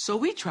 So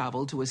we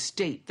traveled to a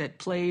state that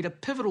played a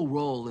pivotal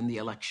role in the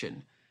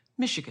election,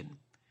 Michigan.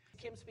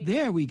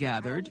 There we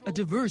gathered a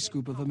diverse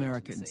group of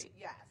Americans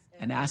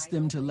and asked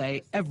them to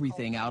lay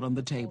everything out on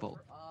the table.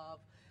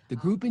 The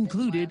group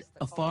included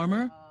a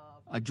farmer,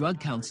 a drug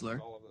counselor,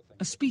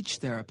 a speech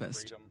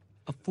therapist,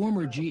 a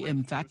former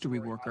GM factory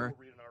worker,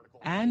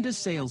 and a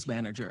sales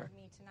manager.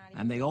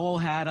 And they all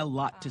had a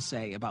lot to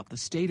say about the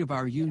state of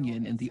our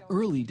union in the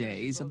early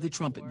days of the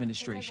Trump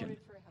administration.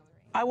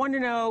 I want to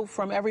know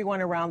from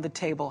everyone around the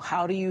table,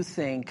 how do you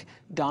think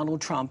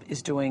Donald Trump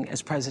is doing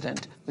as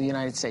president of the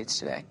United States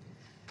today?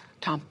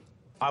 Tom?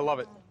 I love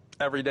it.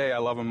 Every day I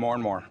love him more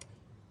and more.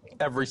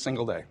 Every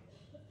single day.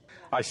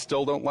 I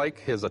still don't like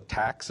his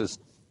attacks, his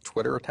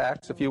Twitter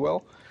attacks, if you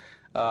will,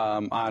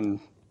 on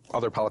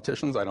other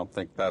politicians. I don't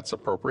think that's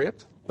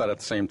appropriate. but at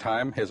the same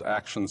time, his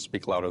actions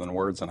speak louder than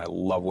words, and I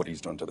love what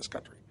he's doing to this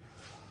country.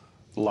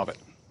 Love it.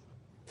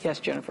 Yes,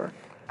 Jennifer.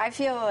 I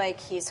feel like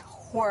he's a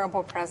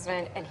horrible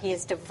president, and he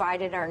has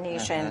divided our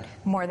nation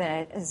more than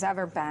it has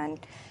ever been.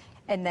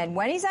 And then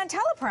when he's on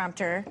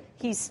teleprompter,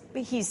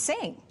 he's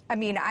saying, I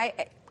mean,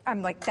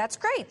 I'm like, that's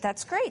great,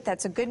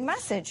 that's a good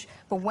message.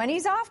 But when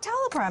he's off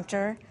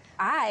teleprompter,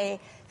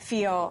 I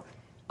feel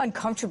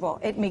uncomfortable.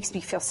 It makes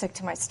me feel sick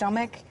to my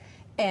stomach,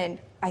 and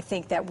I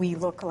think that we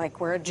look like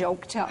we're a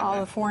joke to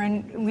all the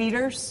foreign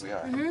leaders. We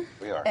are.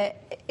 We are.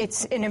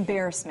 It's an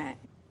embarrassment.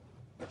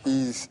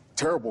 He's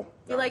terrible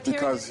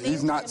because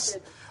he's not.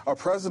 A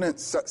president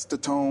sets the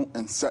tone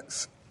and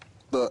sets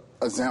the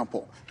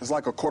example. It's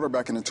like a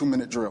quarterback in a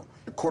 2-minute drill.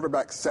 The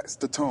quarterback sets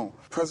the tone.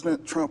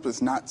 President Trump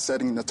is not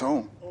setting the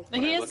tone.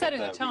 He is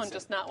setting the tone,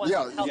 just not one.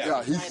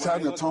 Yeah, he's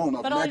setting the tone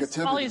of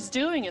negativity. All he's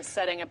doing is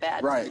setting a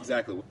bad right, tone.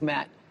 exactly.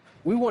 Matt,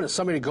 we wanted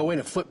somebody to go in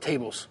and flip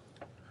tables.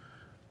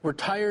 We're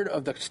tired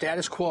of the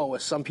status quo,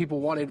 as some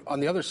people wanted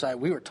on the other side.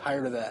 We were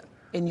tired of that.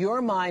 In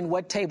your mind,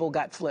 what table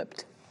got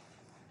flipped?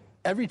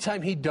 Every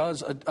time he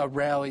does a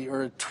rally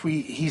or a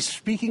tweet, he's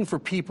speaking for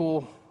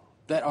people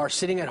that are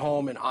sitting at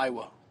home in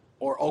Iowa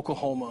or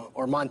Oklahoma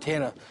or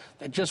Montana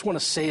that just want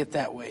to say it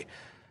that way.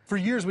 For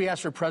years, we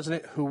asked for a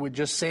president who would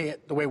just say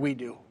it the way we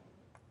do.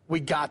 We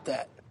got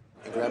that.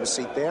 Grab a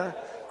seat there.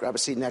 Grab a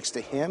seat next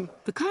to him.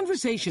 The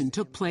conversation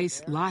took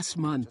place last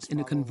month in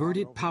a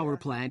converted power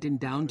plant in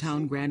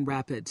downtown Grand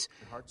Rapids,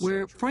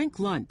 where Frank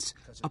Luntz,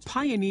 a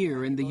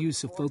pioneer in the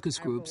use of focus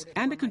groups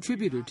and a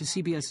contributor to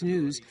CBS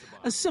News,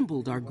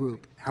 assembled our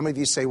group. How many of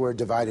you say we're a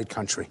divided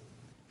country?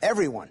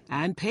 Everyone.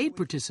 And paid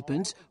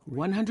participants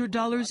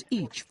 $100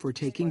 each for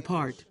taking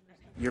part.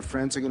 Your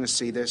friends are going to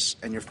see this,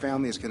 and your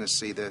family is going to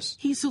see this.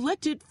 He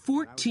selected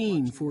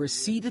 14 for a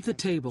seat at the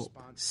table.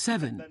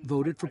 7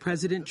 voted for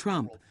President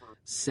Trump.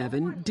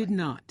 7 did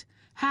not.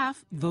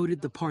 Half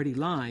voted the party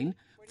line.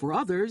 For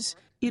others,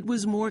 it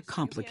was more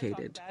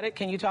complicated.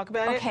 Can you talk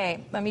about it?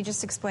 Okay, let me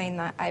just explain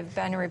that. I've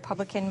been a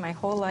Republican my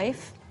whole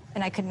life,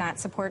 and I could not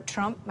support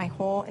Trump. My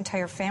whole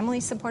entire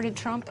family supported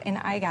Trump, and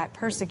I got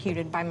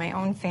persecuted by my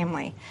own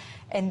family.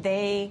 And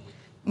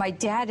my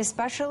dad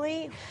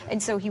especially,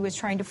 and so he was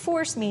trying to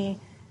force me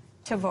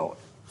to vote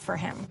for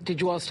him.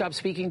 Did you all stop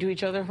speaking to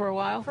each other for a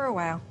while? For a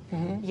while,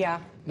 yeah.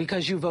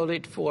 Because you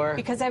voted for?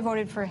 Because I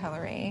voted for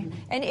Hillary,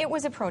 and it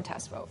was a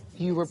protest vote.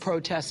 You were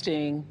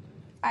protesting?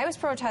 I was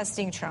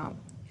protesting Trump.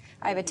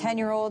 I have a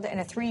 10-year-old and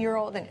a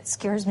 3-year-old, and it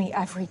scares me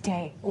every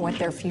day what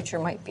their future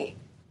might be.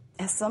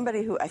 As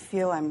somebody who I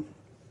feel I'm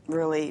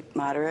really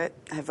moderate,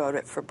 I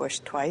voted for Bush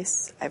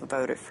twice, I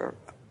voted for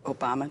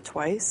Obama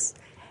twice,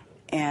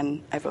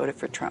 and I voted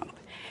for Trump.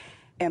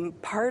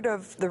 And part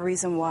of the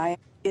reason why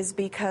is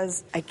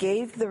because I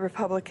gave the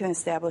Republican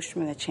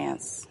establishment a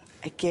chance.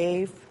 I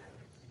gave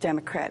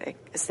Democratic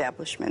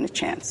establishment a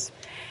chance.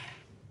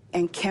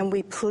 And can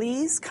we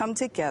please come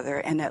together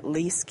and at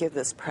least give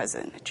this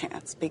president a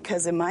chance?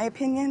 Because in my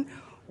opinion,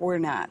 we're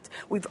not.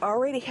 We've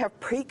already have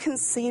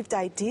preconceived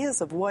ideas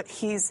of what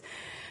he's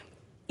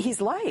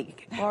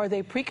like. Are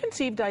they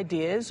preconceived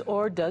ideas,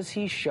 or does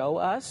he show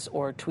us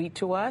or tweet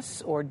to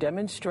us or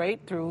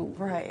demonstrate through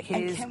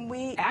his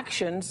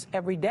actions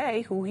every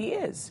day who he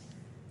is?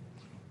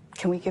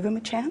 Can we give him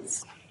a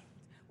chance?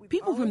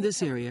 People from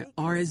this area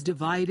are as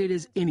divided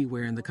as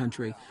anywhere in the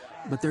country,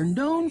 but they're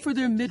known for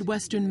their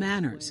Midwestern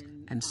manners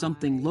and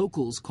something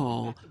locals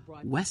call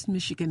West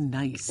Michigan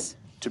nice.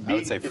 I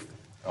would say,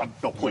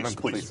 no,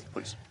 please.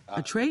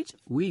 A trait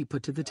we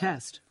put to the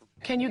test.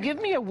 Can you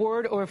give me a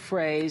word or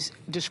phrase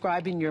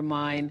describing in your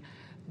mind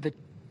the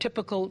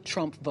typical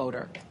Trump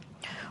voter?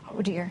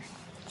 Oh, dear.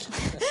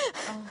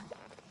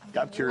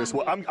 I'm curious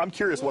what I'm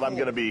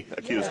going to be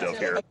accused of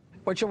here.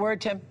 What's your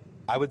word, Tim?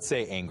 I would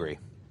say angry.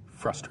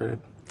 Frustrated.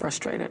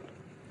 Frustrated.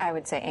 I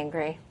would say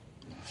angry.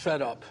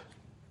 Fed up.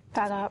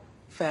 Fed up.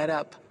 Fed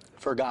up.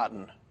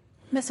 Forgotten.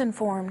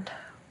 Misinformed.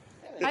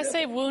 I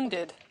say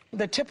wounded.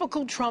 The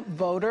typical Trump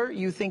voter,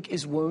 you think,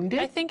 is wounded?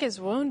 I think is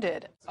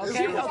wounded.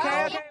 Okay.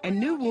 And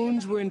new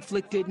wounds were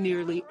inflicted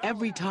nearly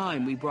every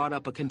time we brought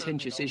up a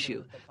contentious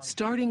issue,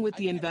 starting with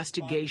the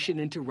investigation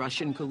into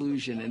Russian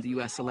collusion in the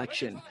U.S.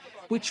 election,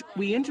 which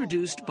we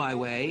introduced by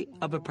way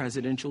of a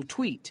presidential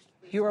tweet.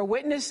 You are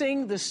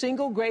witnessing the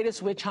single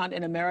greatest witch hunt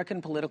in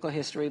American political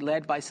history,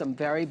 led by some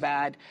very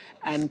bad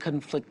and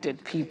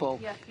conflicted people.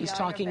 He's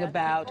talking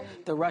about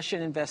the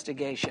Russian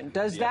investigation.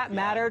 Does that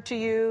matter to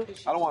you?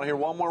 I don't want to hear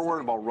one more word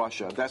about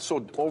Russia. That's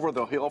so over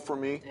the hill for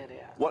me.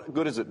 What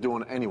good is it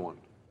doing anyone?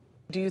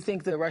 Do you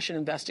think the Russian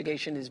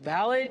investigation is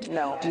valid?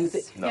 No. Do you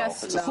No.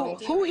 Yes. No.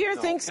 Who here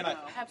thinks?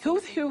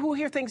 Who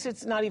here thinks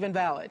it's not even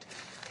valid?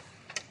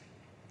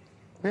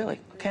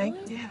 Really? Okay.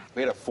 Yeah.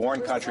 We had a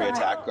foreign country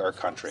attack our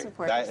country.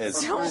 That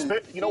is.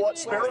 You know what?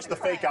 Spare us the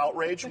fake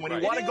outrage. When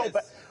you want to go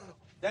back.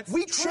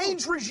 We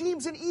changed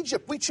regimes in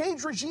Egypt. We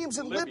changed regimes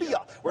in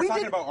Libya. We're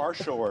talking about our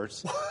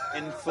shores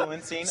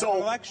influencing an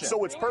election.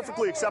 So it's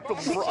perfectly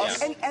acceptable for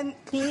us. And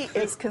he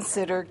is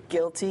considered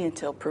guilty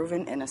until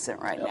proven innocent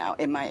right now,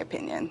 in my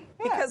opinion.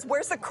 Because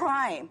where's the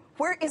crime?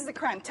 Where is the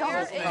crime? Tell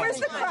us. Where's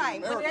the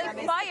crime? When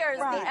they fires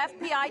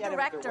the FBI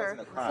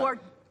director for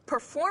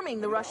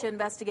performing the Russia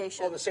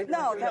investigation.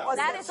 No,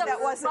 that is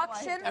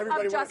obstruction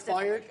of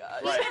justice.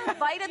 He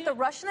invited the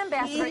Russian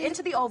ambassador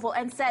into the Oval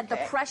and said the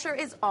pressure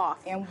is off.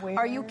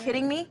 Are you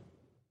kidding me?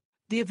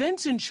 The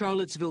events in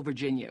Charlottesville,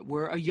 Virginia,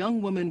 where a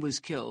young woman was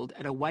killed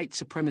at a white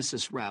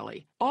supremacist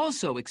rally,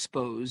 also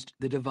exposed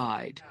the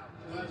divide.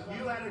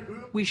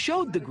 We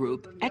showed the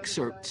group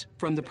excerpts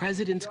from the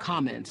president's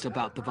comments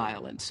about the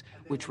violence,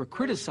 which were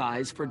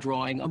criticized for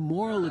drawing a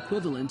moral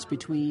equivalence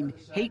between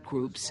hate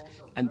groups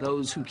and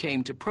those who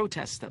came to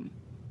protest them.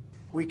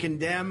 We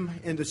condemn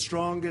in the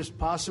strongest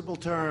possible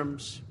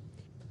terms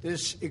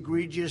this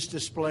egregious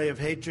display of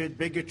hatred,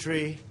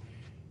 bigotry,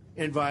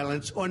 and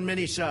violence on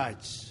many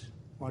sides.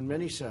 On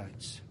many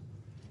sides.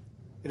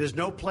 It has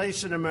no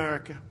place in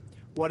America.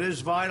 What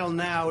is vital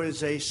now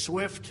is a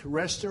swift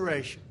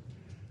restoration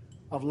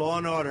of law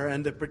and order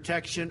and the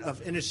protection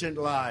of innocent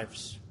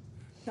lives.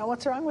 Now,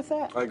 what's wrong with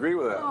that? I agree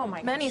with that. Oh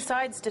my! Many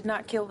sides did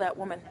not kill that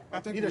woman.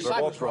 Either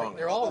side was wrong.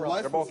 They're all wrong.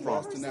 They're both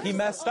wrong. He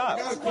messed up.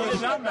 He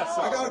did not mess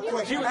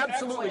up. He was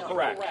absolutely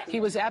correct. He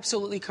was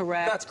absolutely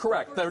correct. That's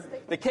correct.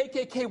 The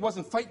KKK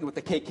wasn't fighting with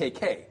the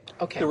KKK.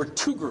 Okay. There were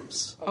two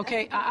groups.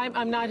 Okay,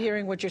 I'm not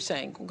hearing what you're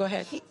saying. Go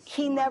ahead.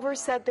 He never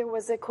said there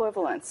was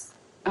equivalence.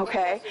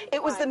 Okay?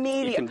 It was the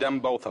media. He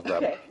condemned both of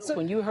them. Okay. So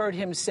when you heard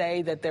him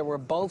say that there were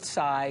both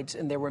sides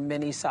and there were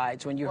many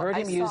sides, when you heard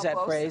him use that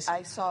phrase...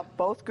 I saw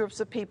both groups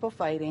of people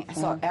fighting. I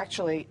saw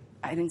actually...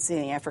 I didn't see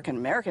any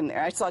African-American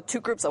there. I saw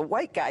two groups of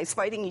white guys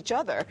fighting each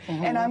other.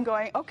 And I'm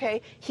going,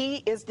 okay,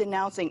 he is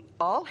denouncing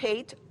all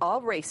hate,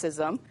 all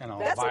racism. And all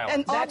violence.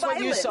 And all That's what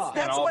you violence. saw.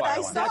 That's what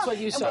I saw. That's what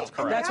you saw.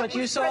 That's what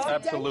you saw?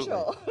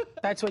 Absolutely.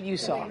 That's what you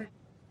saw.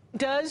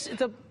 Does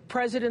the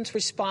president's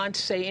response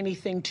say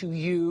anything to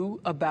you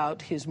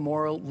about his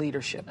moral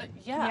leadership?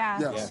 Yeah.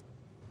 Yes.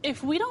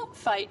 If we don't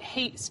fight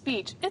hate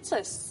speech, it's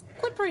a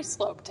slippery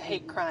slope to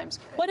hate crimes.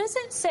 What does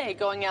it say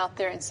going out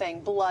there and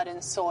saying blood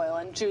and soil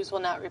and Jews will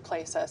not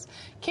replace us,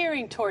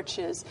 carrying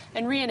torches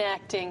and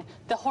reenacting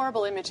the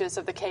horrible images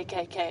of the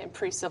KKK and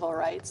pre-civil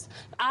rights?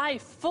 I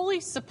fully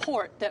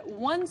support that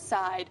one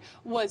side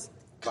was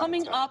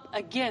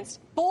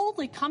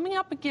boldly coming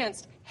up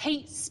against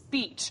hate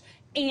speech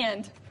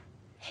and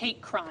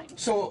hate crimes.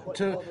 So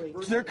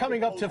they're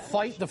coming up to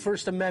fight the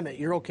First Amendment.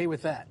 You're okay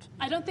with that?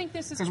 I don't think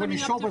this is Because when you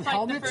coming show up up to with fight the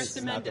helmets,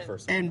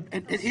 First Amendment.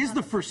 and it is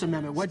the First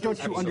Amendment. What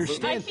don't you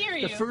understand? I hear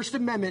you. The First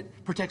Amendment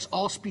protects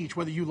all speech,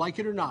 whether you like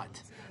it or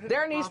not.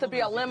 There needs to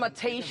be a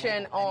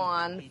limitation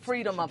on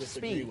freedom of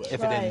speech.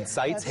 If it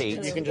incites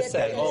hate, you can just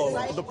say,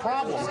 the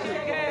problem.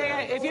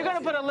 If you're going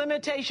to put a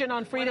limitation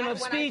on freedom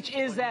of speech,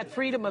 is that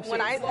freedom of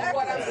speech?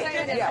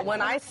 When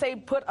I say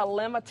put a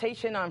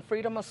limitation on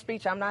freedom of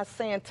speech, I'm not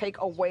saying take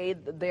away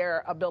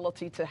their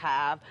ability to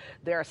have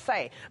their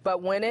say.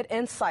 But when it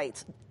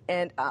incites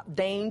and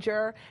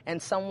danger and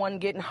someone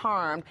getting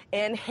harmed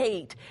and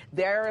hate,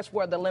 there is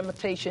where the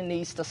limitation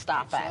needs to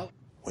stop at.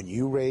 When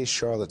you raised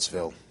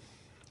Charlottesville,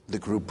 the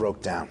group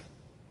broke down,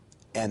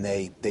 and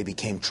they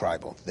became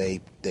tribal.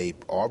 They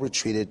all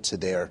retreated to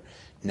their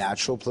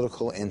natural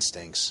political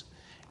instincts,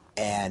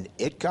 and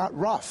it got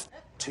rough.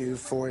 2,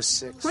 4,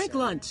 6. Frank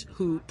Luntz,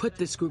 who put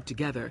this group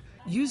together,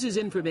 uses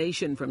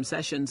information from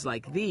sessions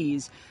like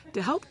these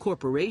to help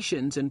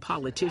corporations and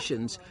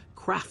politicians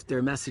craft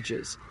their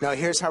messages. Now,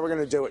 here's how we're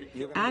going to do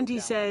it. And he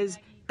says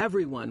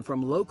everyone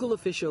from local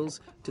officials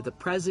to the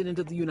President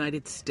of the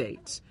United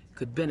States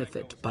could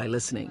benefit by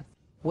listening.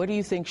 What do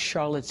you think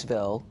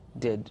Charlottesville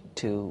did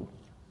to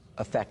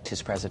affect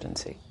his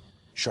presidency?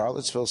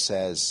 Charlottesville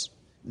says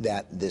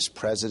that this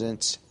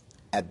president,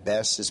 at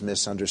best, is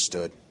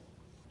misunderstood,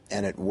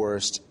 and at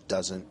worst,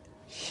 doesn't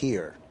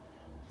hear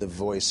the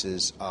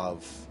voices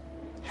of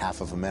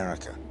half of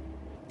America.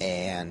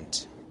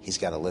 And he's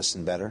got to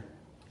listen better,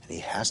 and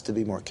he has to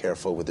be more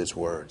careful with his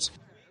words.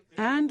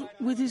 And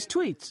with his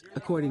tweets,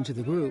 according to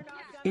the group,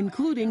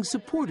 including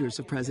supporters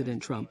of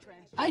President Trump.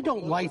 I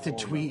don't like the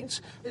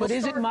tweets. But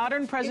is it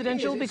modern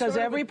presidential? Because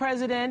every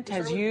president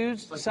has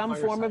used some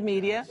form of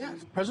media. Yeah.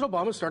 President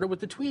Obama started with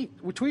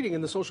tweeting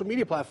in the social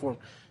media platform.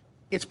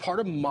 It's part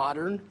of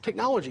modern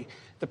technology.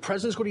 The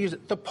president's going to use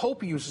it. The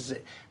Pope uses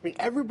it. I mean,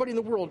 everybody in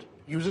the world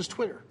uses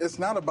Twitter. It's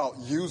not about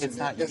using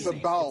it. It's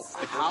about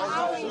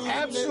how you use it.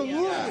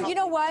 Absolutely. You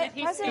know what?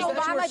 President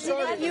Obama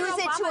didn't use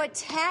it to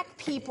attack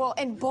people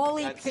and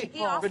bully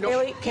people.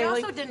 He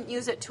also didn't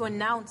use it to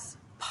announce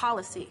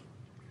policy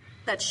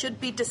that should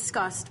be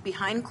discussed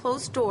behind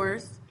closed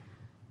doors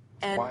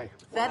and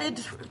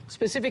vetted.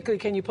 Specifically,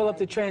 can you pull up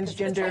the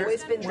transgender? It's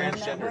always been done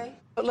that way.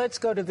 But let's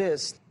go to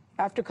this.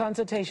 After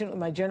consultation with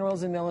my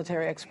generals and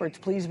military experts,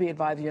 please be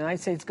advised the United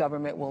States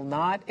government will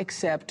not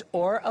accept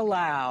or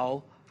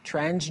allow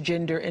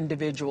transgender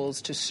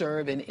individuals to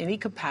serve in any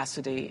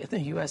capacity in the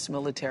U.S.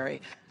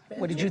 military.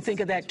 What did you think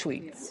of that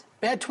tweet?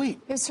 Bad tweet.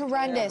 It's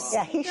horrendous.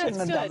 Yeah, he shouldn't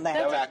have done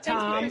that.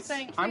 Tom?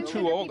 I'm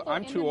too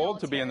old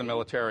to be in the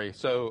military.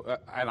 So,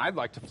 and I'd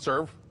like to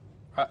serve.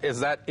 Is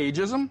that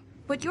ageism?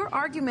 But your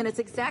argument is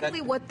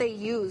exactly what they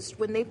used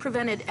when they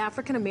prevented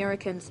African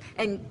Americans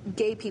and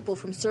gay people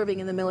from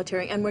serving in the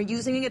military, and we're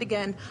using it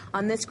again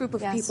on this group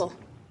of people.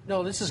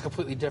 No, this is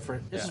completely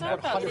different. This is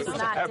 100%.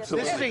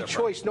 Absolutely This is a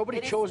choice. Nobody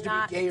chose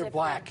to be gay or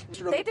black.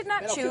 They did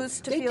not choose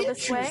to feel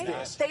this way.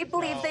 They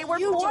believe they were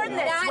You born did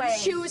this not way.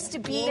 choose to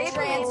be They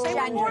believe they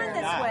were born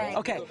this way.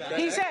 Okay,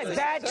 he said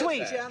bad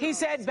tweet. He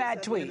said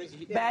bad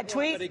tweet. Bad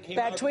tweet?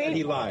 Bad tweet?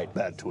 He lied.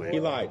 Bad tweet. He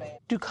lied.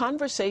 Do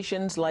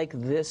conversations like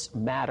this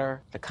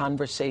matter? The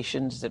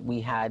conversations that we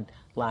had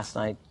last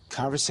night?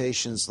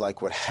 Conversations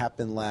like what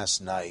happened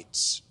last night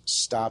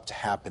stopped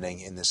happening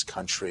in this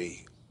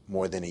country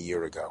more than a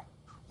year ago,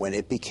 when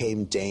it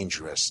became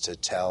dangerous to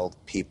tell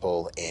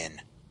people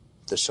in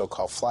the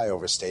so-called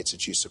flyover states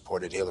that you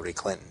supported Hillary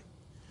Clinton,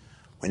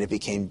 when it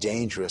became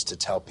dangerous to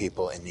tell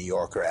people in New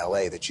York or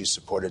L.A. that you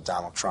supported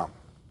Donald Trump.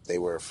 They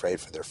were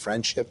afraid for their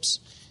friendships.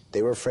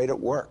 They were afraid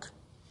at work.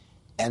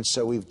 And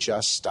so we've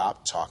just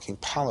stopped talking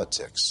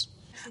politics.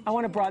 I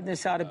want to broaden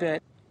this out a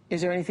bit.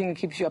 Is there anything that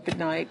keeps you up at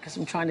night? Because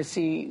I'm trying to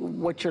see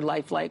what's your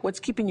life like. What's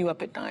keeping you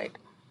up at night?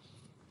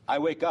 I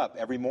wake up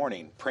every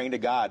morning praying to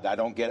God that I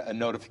don't get a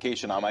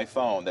notification on my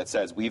phone that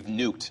says we've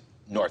nuked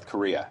North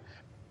Korea.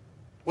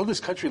 Will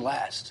this country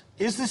last?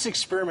 Is this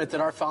experiment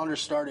that our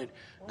founders started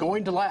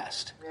going to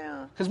last?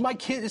 Yeah. Because my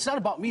kids, it's not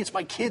about me, it's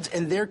my kids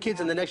and their kids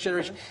and the next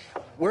generation.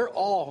 We're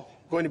all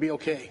going to be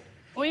okay.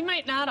 We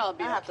might not all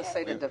be. I have to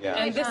say the division.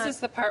 And this is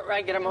the part where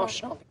I get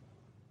emotional.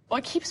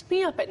 What keeps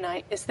me up at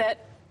night is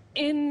that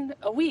in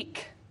a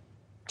week,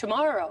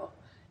 tomorrow,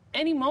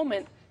 any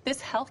moment, this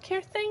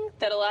healthcare thing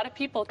that a lot of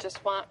people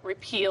just want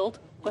repealed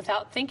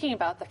without thinking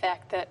about the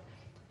fact that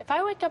if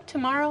I wake up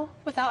tomorrow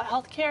without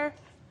healthcare,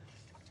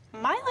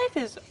 my life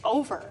is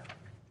over.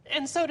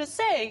 And so to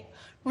say,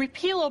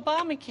 repeal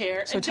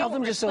Obamacare. So tell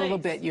them just a little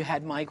bit. You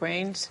had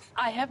migraines?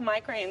 I have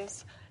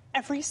migraines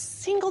every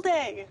single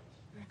day.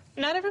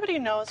 Not everybody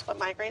knows what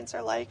migraines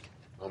are like.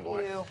 Oh,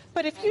 boy.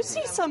 But if you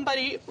see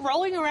somebody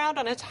rolling around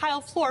on a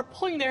tile floor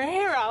pulling their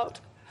hair out,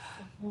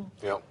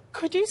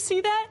 could you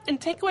see that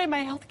and take away my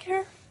health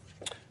care?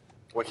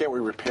 Why can't we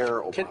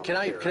repair Obamacare? Can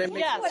I make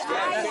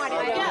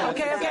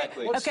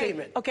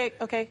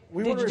Okay.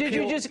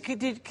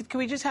 Can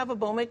we just have a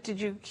moment?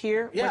 Did you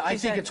hear? Yeah, what I he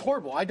think said? it's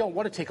horrible. I don't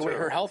want to take away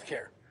her health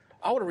care.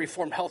 I want to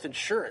reform health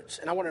insurance,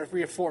 and I want to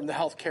reform the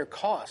health care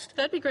cost.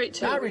 That'd be great,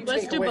 too. Not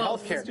Let's take do away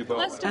both. health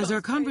care. As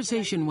our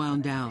conversation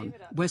wound down,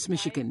 West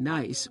Michigan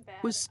NICE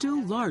was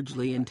still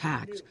largely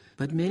intact,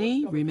 but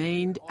many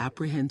remained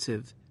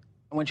apprehensive.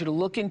 I want you to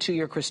look into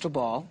your crystal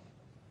ball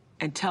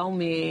and tell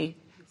me,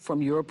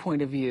 from your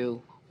point of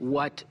view,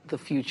 what the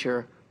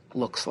future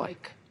looks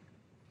like.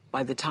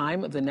 By the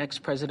time of the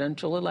next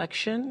presidential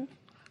election,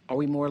 are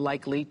we more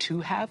likely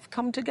to have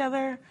come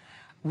together?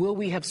 Will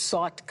we have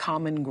sought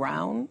common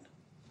ground?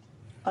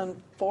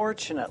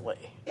 Unfortunately,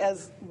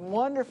 as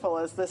wonderful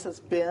as this has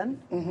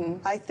been,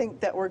 I think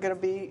that we're going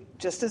to be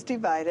just as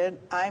divided.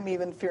 I'm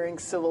even fearing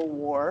civil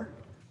war.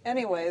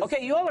 Anyways.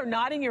 Okay, you all are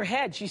nodding your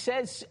head. She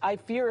says, I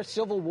fear a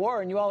civil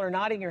war, and you all are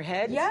nodding your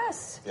head?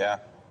 Yes. Yeah.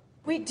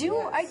 We do.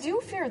 Yes. I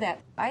do fear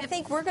that. I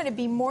think we're going to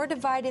be more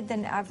divided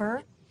than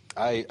ever.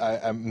 I'm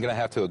going to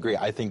have to agree.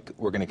 I think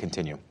we're going to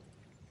continue.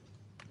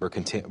 We're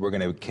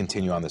going to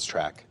continue on this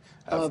track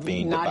of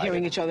being not divided.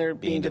 Hearing each other,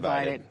 being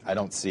divided. I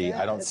don't see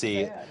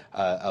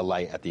a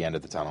light at the end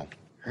of the tunnel.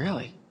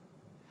 Really?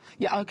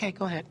 Yeah. Okay.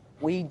 Go ahead.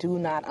 We do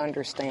not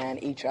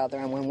understand each other,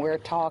 and when we're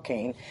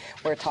talking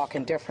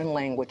different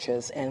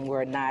languages, and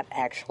we're not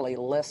actually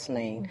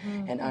listening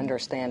and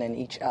understanding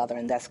each other,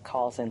 and that's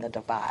causing the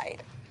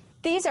divide.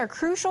 These are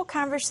crucial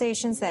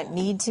conversations that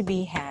need to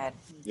be had.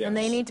 Yes. And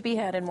they need to be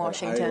had in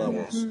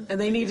Washington. And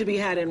they need to be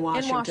had in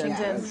Washington. In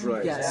Washington. That's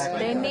right. Yes.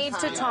 They need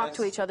to talk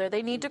to each other.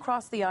 They need to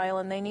cross the aisle,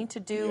 and they need to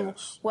do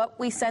what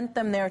we sent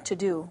them there to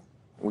do.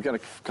 We got to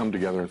come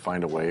together and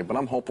find a way, but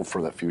I'm hopeful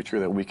for that future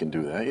that we can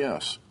do that,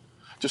 yes.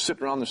 Just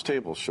sitting around this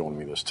table is showing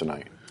me this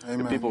tonight.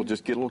 Amen. If people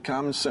just get a little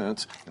common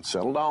sense and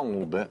settle down a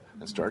little bit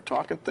and start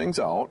talking things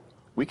out,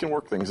 we can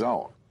work things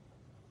out.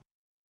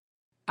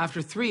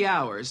 After 3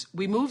 hours,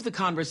 we moved the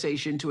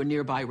conversation to a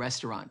nearby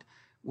restaurant,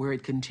 where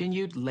it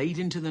continued late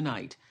into the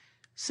night.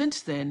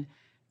 Since then,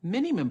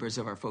 many members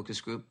of our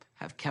focus group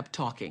have kept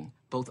talking,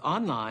 both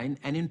online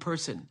and in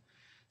person.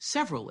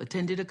 Several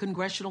attended a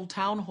congressional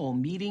town hall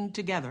meeting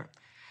together.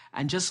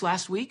 And just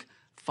last week,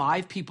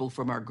 5 people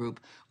from our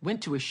group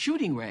went to a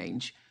shooting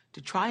range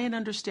to try and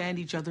understand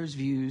each other's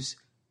views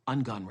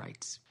on gun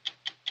rights.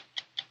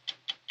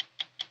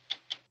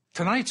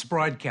 Tonight's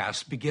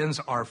broadcast begins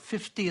our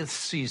 50th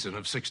season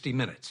of 60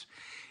 Minutes.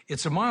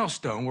 It's a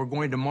milestone we're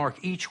going to mark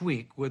each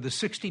week with a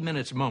 60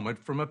 Minutes moment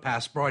from a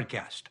past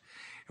broadcast.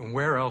 And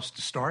where else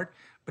to start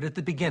but at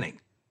the beginning,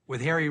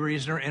 with Harry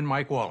Reasoner and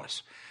Mike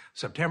Wallace,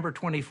 September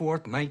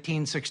 24th,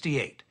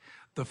 1968,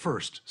 the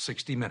first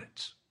 60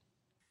 Minutes.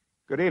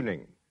 Good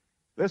evening.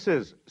 This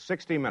is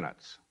 60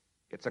 Minutes.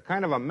 It's a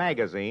kind of a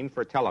magazine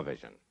for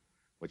television,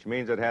 which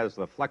means it has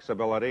the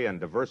flexibility and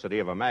diversity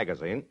of a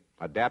magazine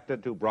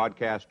adapted to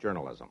broadcast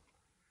journalism.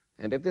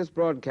 And if this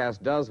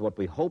broadcast does what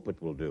we hope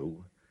it will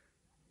do,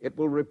 it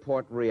will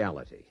report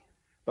reality.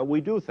 But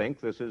we do think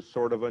this is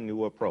sort of a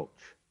new approach.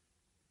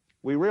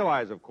 We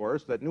realize, of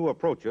course, that new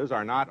approaches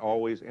are not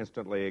always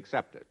instantly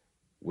accepted.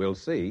 We'll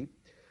see.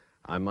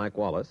 I'm Mike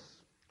Wallace.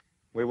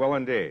 We will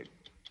indeed.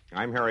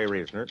 I'm Harry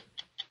Reasoner.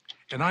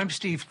 And I'm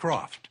Steve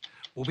Kroft.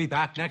 We'll be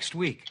back next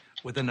week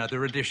with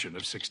another edition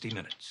of 60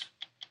 Minutes.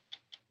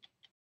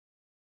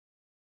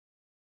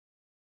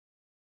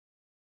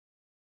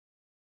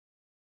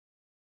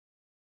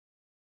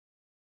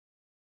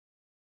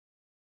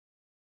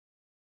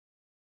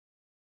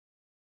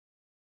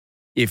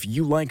 If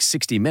you like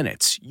 60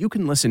 Minutes, you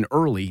can listen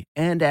early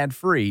and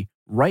ad-free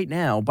right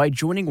now by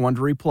joining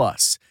Wondery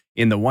Plus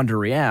in the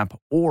Wondery app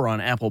or on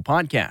Apple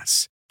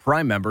Podcasts.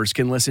 Prime members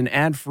can listen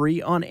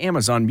ad-free on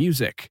Amazon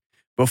Music.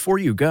 Before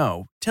you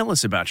go, tell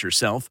us about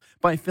yourself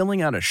by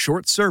filling out a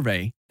short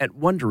survey at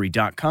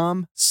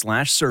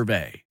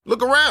Wondery.com/survey.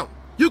 Look around.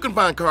 You can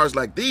find cars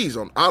like these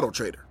on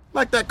AutoTrader,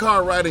 like that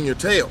car riding your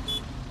tail.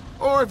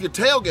 Or if you're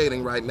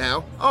tailgating right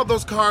now, all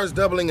those cars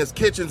doubling as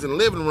kitchens and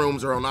living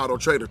rooms are on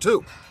AutoTrader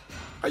too.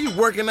 Are you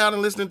working out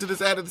and listening to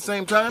this ad at the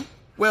same time?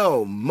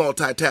 Well,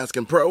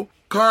 multitasking pro,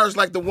 cars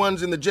like the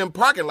ones in the gym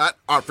parking lot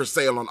are for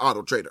sale on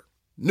AutoTrader.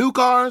 New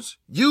cars,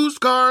 used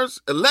cars,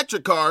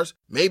 electric cars,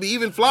 maybe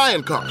even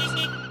flying cars.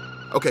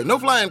 Okay, no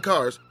flying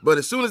cars, but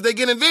as soon as they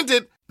get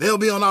invented, they'll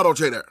be on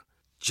AutoTrader.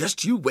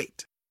 Just you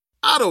wait.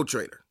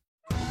 AutoTrader.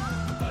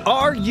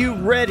 Are you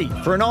ready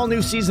for an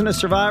all-new season of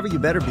Survivor? You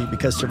better be,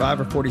 because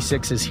Survivor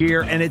 46 is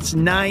here, and it's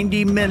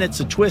 90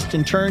 minutes of twists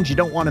and turns you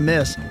don't want to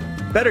miss.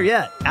 Better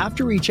yet,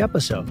 after each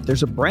episode,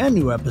 there's a brand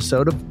new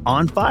episode of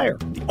On Fire,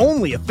 the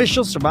only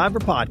official Survivor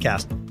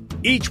podcast.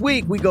 Each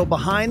week, we go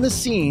behind the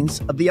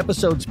scenes of the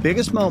episode's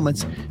biggest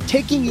moments,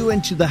 taking you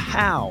into the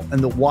how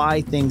and the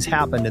why things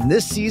happened. And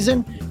this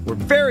season, we're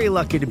very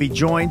lucky to be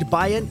joined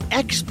by an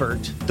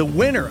expert, the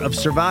winner of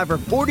Survivor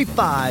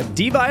 45,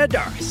 Dee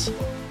Valladares.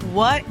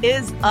 What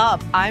is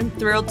up? I'm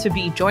thrilled to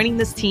be joining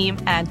this team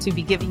and to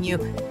be giving you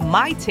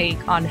my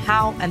take on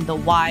how and the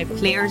why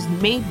players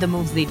made the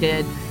moves they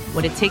did,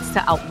 what it takes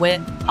to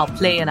outwit,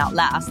 outplay, and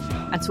outlast,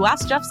 and to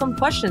ask Jeff some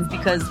questions,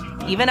 because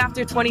even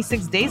after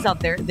 26 days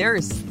out there, there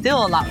is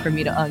still a lot for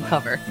me to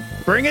uncover.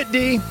 Bring it,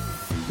 Dee.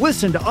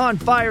 Listen to On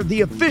Fire,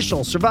 the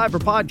official Survivor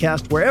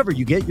podcast, wherever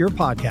you get your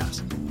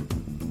podcasts.